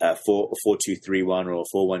 4-2-3-1 or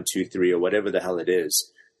 4-1-2-3 or whatever the hell it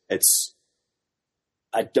is,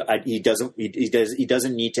 he doesn't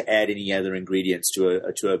need to add any other ingredients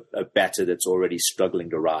to a batter that's already struggling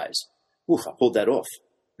to rise. Oof, I pulled that off.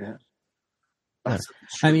 Yeah. I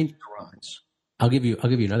mean, I'll give you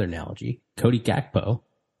another analogy. Cody Gakpo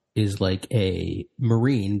is like a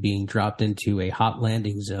Marine being dropped into a hot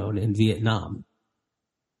landing zone in Vietnam.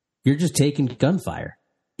 You're just taking gunfire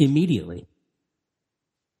immediately.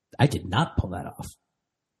 I did not pull that off.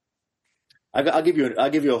 I'll give you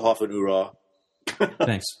a half an hoorah.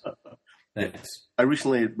 Thanks. I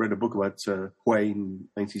recently read a book about Hue in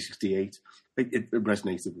 1968. It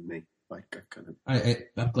resonated with me. I'm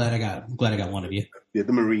glad I got one of you. Yeah,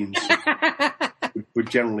 the Marines would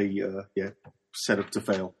generally set up to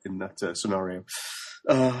fail in that scenario.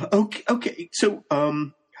 Okay. So,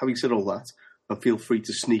 having said all that, feel free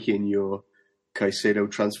to sneak in your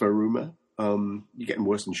Caicedo transfer rumor. You're getting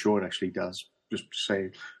worse than Sean, actually, Daz. Just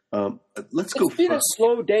saying. Let's go. It's been a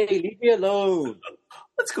slow day. Leave me alone.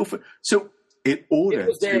 Let's go for. So, in order I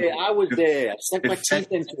was there. I sank my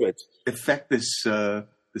teeth into it. Affect this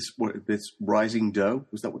rising dough.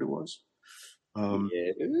 Was that what it was?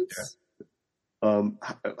 Yes. Yeah.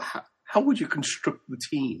 How would you construct the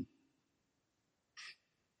team?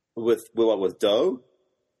 With dough?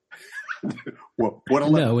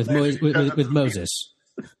 with Moses.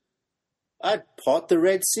 I'd part the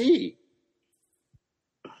Red Sea.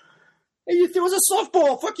 Hey, there was a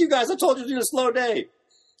softball. Fuck you guys! I told you to do a slow day.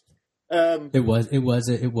 It was a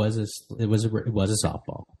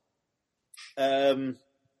softball.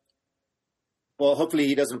 Well, hopefully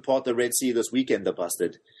he doesn't part the Red Sea this weekend, the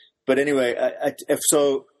bastard. But anyway, if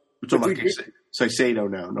so, we're talking about Caicedo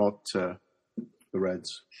now, not the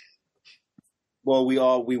Reds. Well,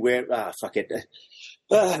 we wear fuck it.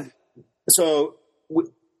 So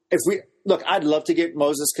if we look, I'd love to get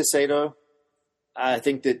Moses Caicedo. I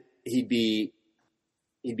think that he'd be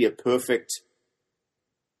a perfect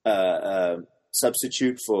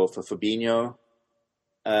substitute for Fabinho.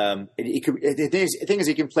 The thing is,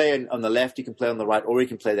 he can play on the left, he can play on the right, or he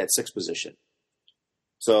can play that sixth position.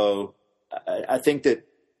 So I think that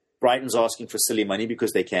Brighton's asking for silly money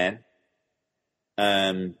because they can.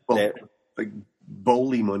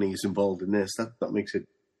 Bowley money is involved in this. That makes it.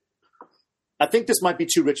 I think this might be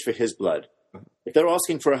too rich for his blood. If they're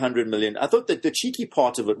asking for 100 million, I thought that the cheeky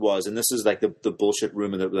part of it was, and this is like the bullshit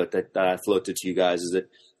rumor that I floated to you guys, is that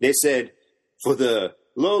they said for the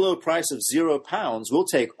low price of £0, we'll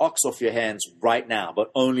take Ox off your hands right now,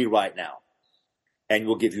 but only right now, and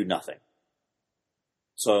we'll give you nothing.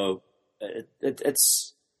 So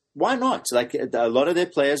it's why not? Like a lot of their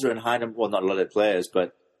players are in high demand. Well, not a lot of their players,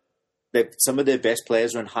 but some of their best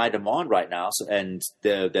players are in high demand right now, and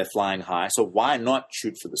they're flying high. So why not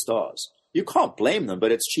shoot for the stars? You can't blame them,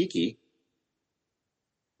 but it's cheeky.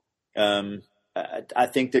 I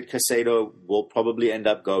think that Caicedo will probably end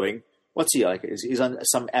up going. What's he like? He's on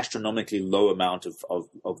some astronomically low amount of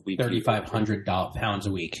weekly. £3,500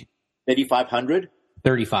 a week. 3,500.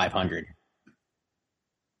 3,500.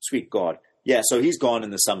 Sweet God, yeah. So he's gone in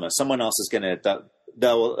the summer. Someone else is going to.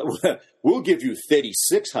 We'll give you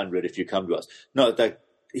 3,600 if you come to us. No,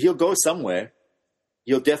 he'll go somewhere.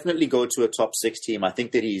 He'll definitely go to a top 6 team. I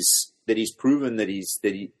think that he's proven that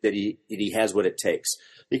he has what it takes.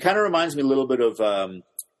 He kind of reminds me a little bit of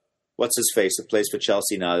what's his face that plays for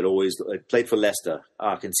Chelsea now, that always played for Leicester.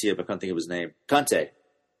 I can see him. I can't think of his name. Kante.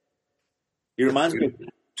 He reminds me.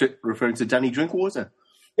 Referring to Danny Drinkwater.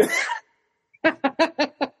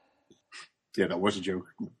 Yeah, that was a joke.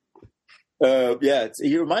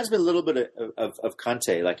 He reminds me a little bit of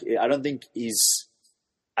Kante. Like, I don't think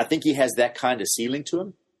I think he has that kind of ceiling to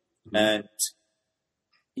him, and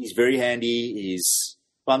he's very handy.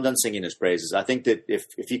 I'm done singing his praises. I think that if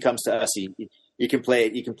he comes to us, he can play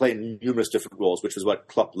numerous different roles, which is what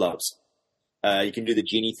Klopp loves. He can do the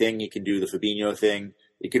Genie thing. He can do the Fabinho thing.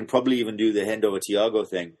 He can probably even do the Hendo or Thiago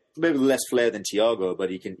thing. Maybe less flair than Thiago, but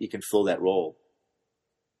he can fill that role.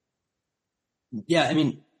 Yeah, I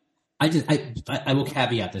mean, I will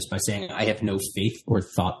caveat this by saying I have no faith or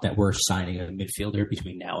thought that we're signing a midfielder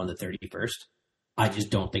between now and the 31st. I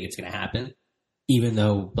just don't think it's going to happen, even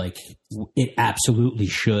though like it absolutely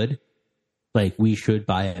should. Like we should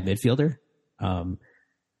buy a midfielder,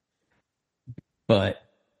 but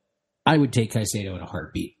I would take Caicedo in a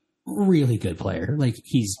heartbeat. Really good player. Like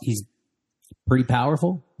he's pretty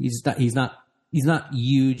powerful. He's not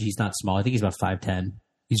huge. He's not small. I think he's about 5'10".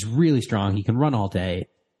 He's really strong. He can run all day.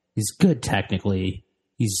 He's good technically.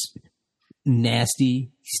 He's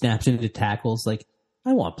nasty. He snaps into tackles. Like,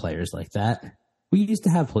 I want players like that. We used to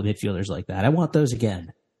have midfielders like that. I want those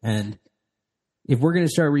again. And if we're going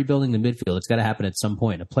to start rebuilding the midfield, it's got to happen at some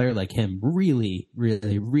point. A player like him really,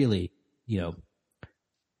 really, really,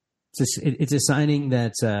 it's a signing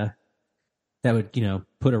that would,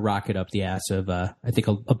 put a rocket up the ass of, I think,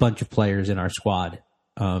 a bunch of players in our squad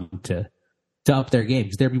to up their game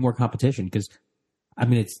because there'd be more competition. Because I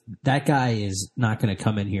mean, that guy is not going to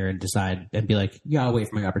come in here and decide and be like, "Yeah, I'll wait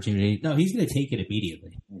for my opportunity." No, he's going to take it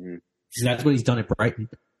immediately. Mm-hmm. So that's what he's done at Brighton.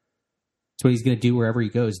 That's what he's going to do wherever he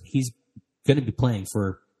goes. He's going to be playing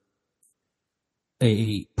for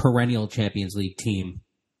a perennial Champions League team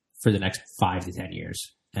for the next 5 to 10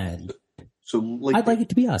 years, and I'd like it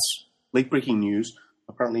to be us. Late breaking news: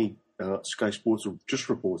 apparently, Sky Sports have just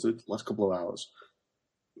reported last couple of hours.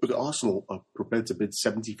 But Arsenal are prepared to bid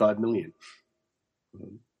 $75 million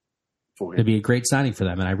for him. It'd be a great signing for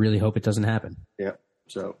them, and I really hope it doesn't happen. Yeah.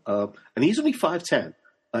 So, and he's only 5'10",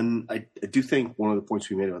 and I do think one of the points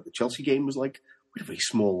we made about the Chelsea game was like we have a very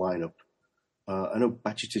small lineup. I know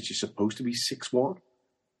Bajcetic is supposed to be 6'1",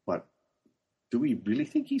 but do we really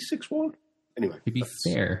think he's 6'1"? Anyway, to be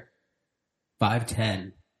fair,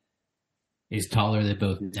 5'10" is taller than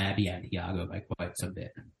both Naby and Thiago by quite some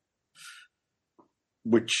bit.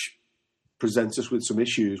 Which presents us with some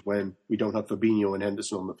issues when we don't have Fabinho and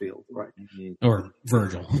Henderson on the field, right? Mm-hmm. Or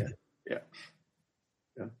Virgil. Yeah.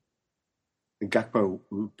 And Gakpo,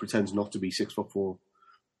 who pretends not to be 6'4".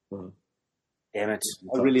 Damn it!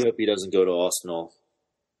 I really hope he doesn't go to Arsenal.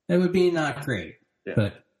 That would be not great. Yeah.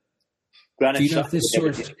 But do you know if this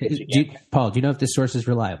source, Paul? Do you know if this source is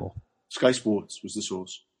reliable? Sky Sports was the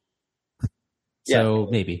source. So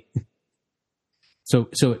maybe. So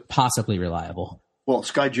possibly reliable. Well,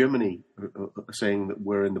 Sky Germany are saying that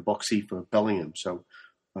we're in the box seat for Bellingham, so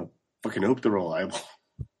I fucking hope they're reliable.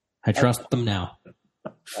 I trust them now.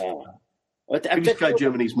 Maybe Sky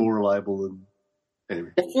Germany's more reliable than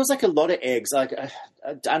anyway. It feels like a lot of eggs. Like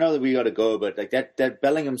I know that we got to go, but like that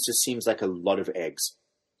Bellingham just seems like a lot of eggs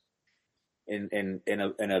in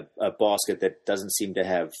a basket that doesn't seem to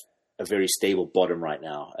have a very stable bottom right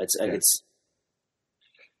now. It's.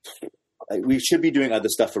 We should be doing other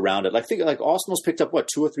stuff around it. Like think like Arsenal's picked up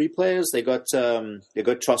 2 or 3 players. They got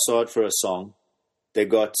Trossard for a song. They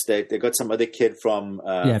got some other kid from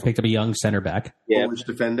picked up a young center back. Yeah, Polish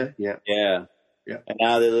defender. Yeah. And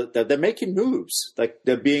now they're making moves. Like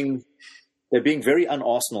they're being very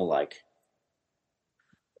un-Arsenal like.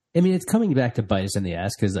 I mean, it's coming back to bite us in the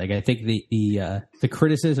ass because like I think the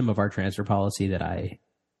criticism of our transfer policy that I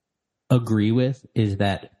agree with is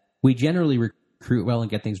that we generally recruit well and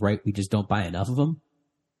get things right. We just don't buy enough of them.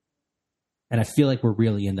 And I feel like we're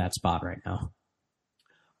really in that spot right now.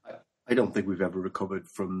 I don't think we've ever recovered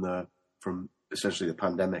from essentially the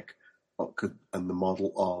pandemic and the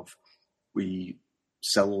model of we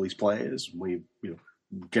sell all these players, we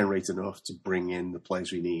generate enough to bring in the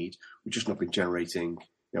players we need. We've just not been generating.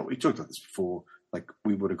 We talked about this before. Like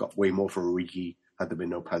we would have got way more for Origi had there been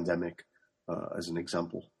no pandemic, as an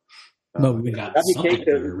example. No, we got something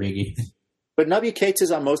for Origi. But Naby Keita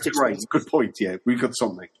is our most expensive. Right, good point. Yeah, we got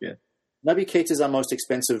something. Yeah, Naby Keita is our most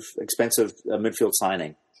expensive midfield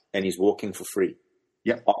signing, and he's walking for free.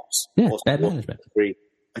 Yeah, bad management. Free.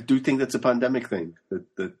 I do think that's a pandemic thing.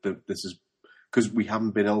 That this is because we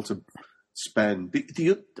haven't been able to spend.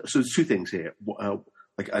 So there's 2 things here.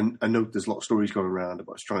 I know there's a lot of stories going around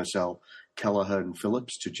about us trying to sell Kelleher and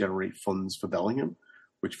Phillips to generate funds for Bellingham,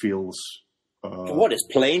 which feels what is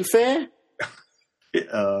playing fair?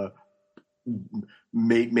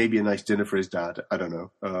 maybe a nice dinner for his dad. I don't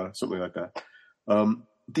know, something like that.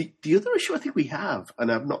 The other issue I think we have,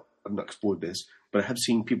 and I've not explored this, but I have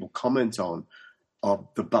seen people comment on, are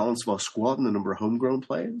the balance of our squad and the number of homegrown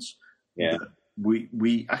players. Yeah.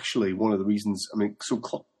 We actually, one of the reasons, I mean, so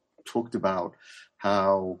Klopp talked about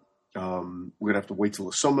how we're going to have to wait till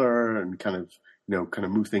the summer and kind of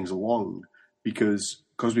move things along because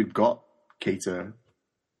we've got Keita,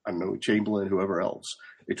 I don't know, Chamberlain, whoever else.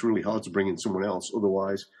 It's really hard to bring in someone else.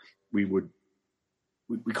 Otherwise, we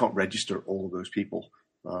can't register all of those people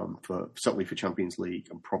certainly for Champions League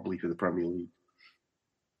and probably for the Premier League.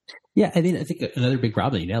 Yeah, I mean, I think another big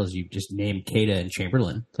problem you know is you just named Keita and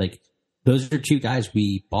Chamberlain. Like, those are two guys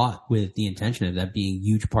we bought with the intention of them being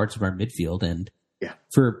huge parts of our midfield, and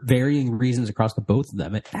for varying reasons across the both of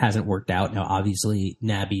them, it hasn't worked out. Now, obviously,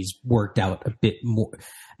 Naby's worked out a bit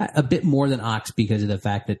more than Ox because of the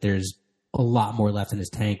fact that there's a lot more left in his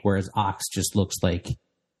tank, whereas Ox just looks like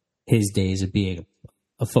his days of being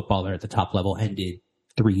a footballer at the top level ended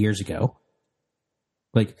 3 years ago.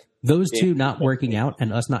 Like, those two not working out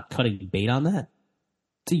and us not cutting bait on that,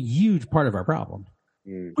 it's a huge part of our problem.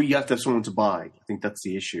 But you have to have someone to buy. I think that's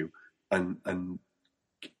the issue. And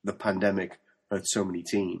the pandemic hurt so many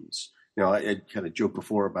teams. You know, I kind of joked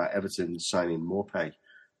before about Everton signing Morpay,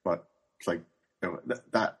 but it's like,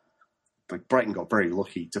 that like Brighton got very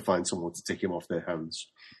lucky to find someone to take him off their hands.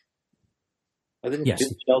 Didn't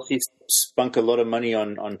Chelsea spunk a lot of money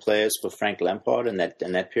on players for Frank Lampard in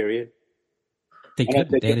that period? They could.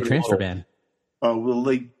 They had a transfer ban. Oh, well,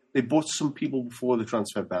 they bought some people before the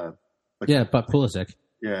transfer ban. But Pulisic.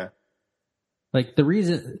 Yeah. Like,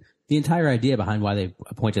 the entire idea behind why they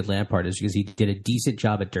appointed Lampard is because he did a decent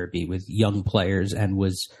job at Derby with young players and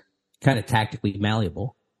was kind of tactically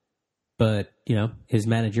malleable. But, his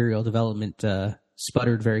managerial development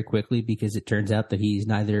sputtered very quickly because it turns out that he's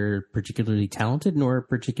neither particularly talented nor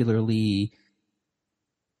particularly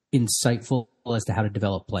insightful as to how to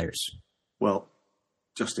develop players. Well,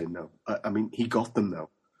 Justin, no. I mean, he got them,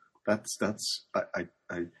 though.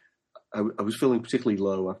 I was feeling particularly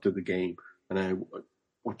low after the game, and I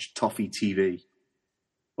watched Toffee TV.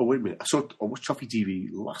 Oh, wait a minute. I watched Toffee TV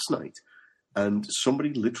last night, and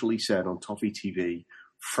somebody literally said on Toffee TV,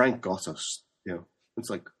 Frank got us. It's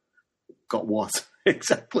like, got what?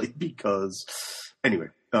 Exactly, because... Anyway,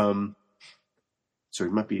 so he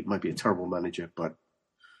might be a terrible manager, but...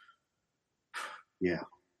 Yeah.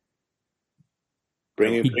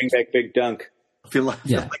 Bring back Big Dunk. I feel like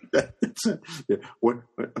that.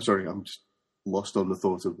 I'm sorry, I'm just lost on the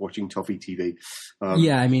thought of watching Toffee TV.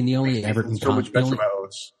 I mean, the only Everton so much better about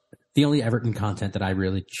us. The only Everton content that I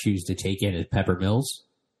really choose to take in is Pepper Mills.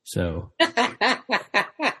 So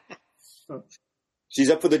she's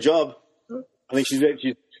up for the job. I think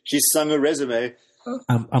she's sung her resume.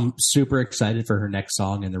 I'm super excited for her next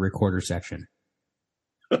song in the recorder section.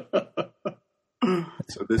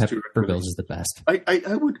 So Pepper Mills is the best.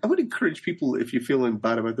 I would encourage people, if you're feeling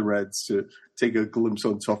bad about the Reds, to take a glimpse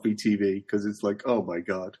on Toffee TV, because it's like, oh my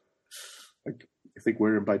god, like, I think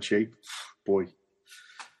we're in bad shape, boy.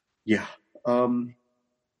 Yeah, some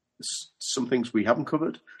things we haven't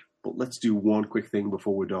covered, but let's do one quick thing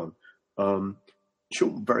before we're done.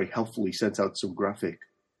 Sean very helpfully sent out some graphic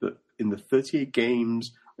that in the 38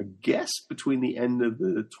 games, I guess between the end of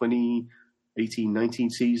the 2018-19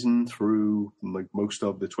 season through like most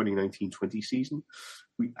of the 2019-20 season,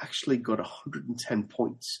 we actually got 110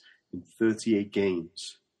 points in 38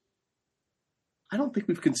 games. I don't think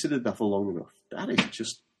we've considered that for long enough. That is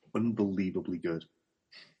just unbelievably good.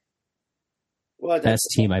 Well, best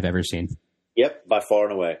team I've ever seen. Yep, by far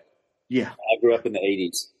and away. Yeah. I grew up in the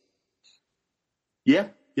 80s. Yeah,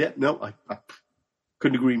 no, I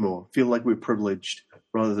couldn't agree more. Feel like we're privileged,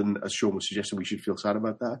 rather than, as Sean was suggesting, we should feel sad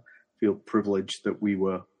about that. Feel privileged that we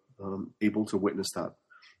were able to witness that.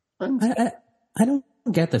 And I don't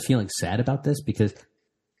get the feeling sad about this, because,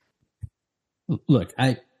 look,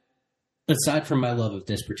 aside from my love of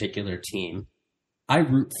this particular team, I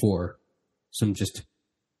root for some just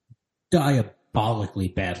diabolically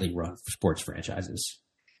badly run sports franchises.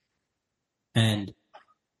 And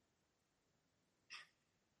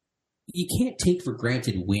you can't take for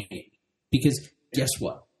granted winning, because guess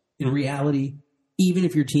what? In reality, even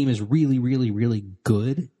if your team is really, really, really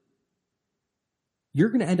good, you're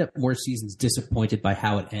going to end up more seasons disappointed by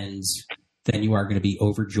how it ends than you are going to be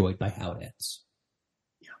overjoyed by how it ends.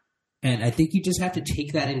 Yeah. And I think you just have to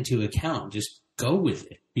take that into account. Just go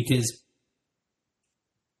with it, because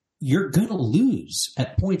you're going to lose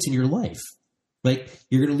at points in your life. Like,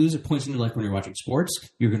 you're going to lose at points in your life when you're watching sports.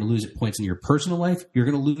 You're going to lose at points in your personal life. You're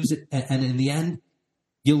going to lose it, and in the end,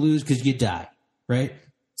 you'll lose because you die, right?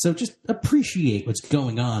 So just appreciate what's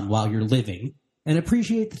going on while you're living, and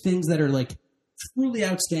appreciate the things that are like truly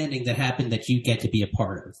outstanding that happen that you get to be a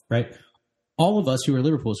part of, right? All of us who are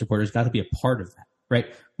Liverpool supporters got to be a part of that, right?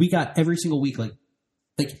 We got every single week, like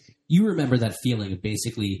you remember that feeling of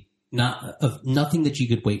basically nothing that you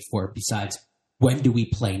could wait for besides when do we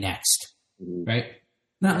play next, right?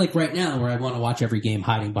 Not like right now where I want to watch every game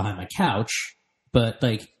hiding behind my couch, but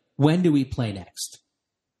like, when do we play next?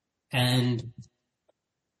 And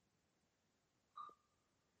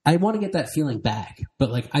I want to get that feeling back,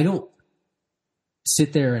 but like, I don't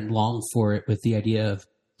sit there and long for it with the idea of,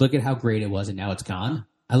 look at how great it was and now it's gone.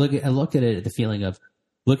 I look at it at the feeling of,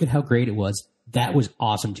 look at how great it was. That was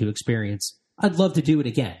awesome to experience. I'd love to do it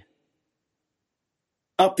again.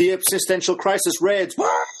 Up the existential crisis, Reds.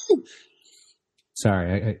 Woo!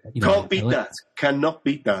 Sorry. Can't beat that. Cannot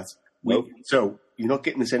beat that. Nope. So you're not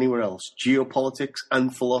getting this anywhere else. Geopolitics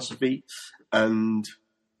and philosophy, and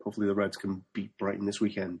hopefully the Reds can beat Brighton this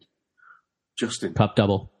weekend. Justin. Cup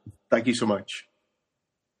double. Thank you so much.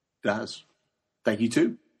 Daz. Thank you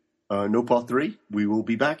too. No part 3. We will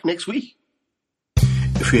be back next week.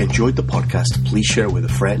 If you enjoyed the podcast, please share it with a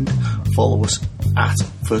friend. Follow us at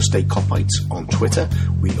First Aid Copites on Twitter.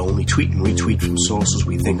 We only tweet and retweet from sources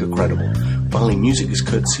we think are credible. Finally, music is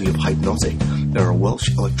courtesy of Hypnotic. They're a Welsh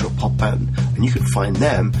electro-pop band, and you can find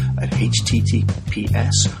them at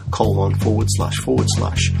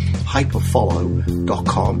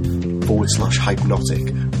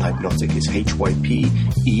https://hyperfollow.com/hypnotic. Hypnotic is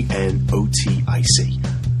HYPENOTIC.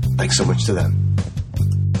 Thanks so much to them.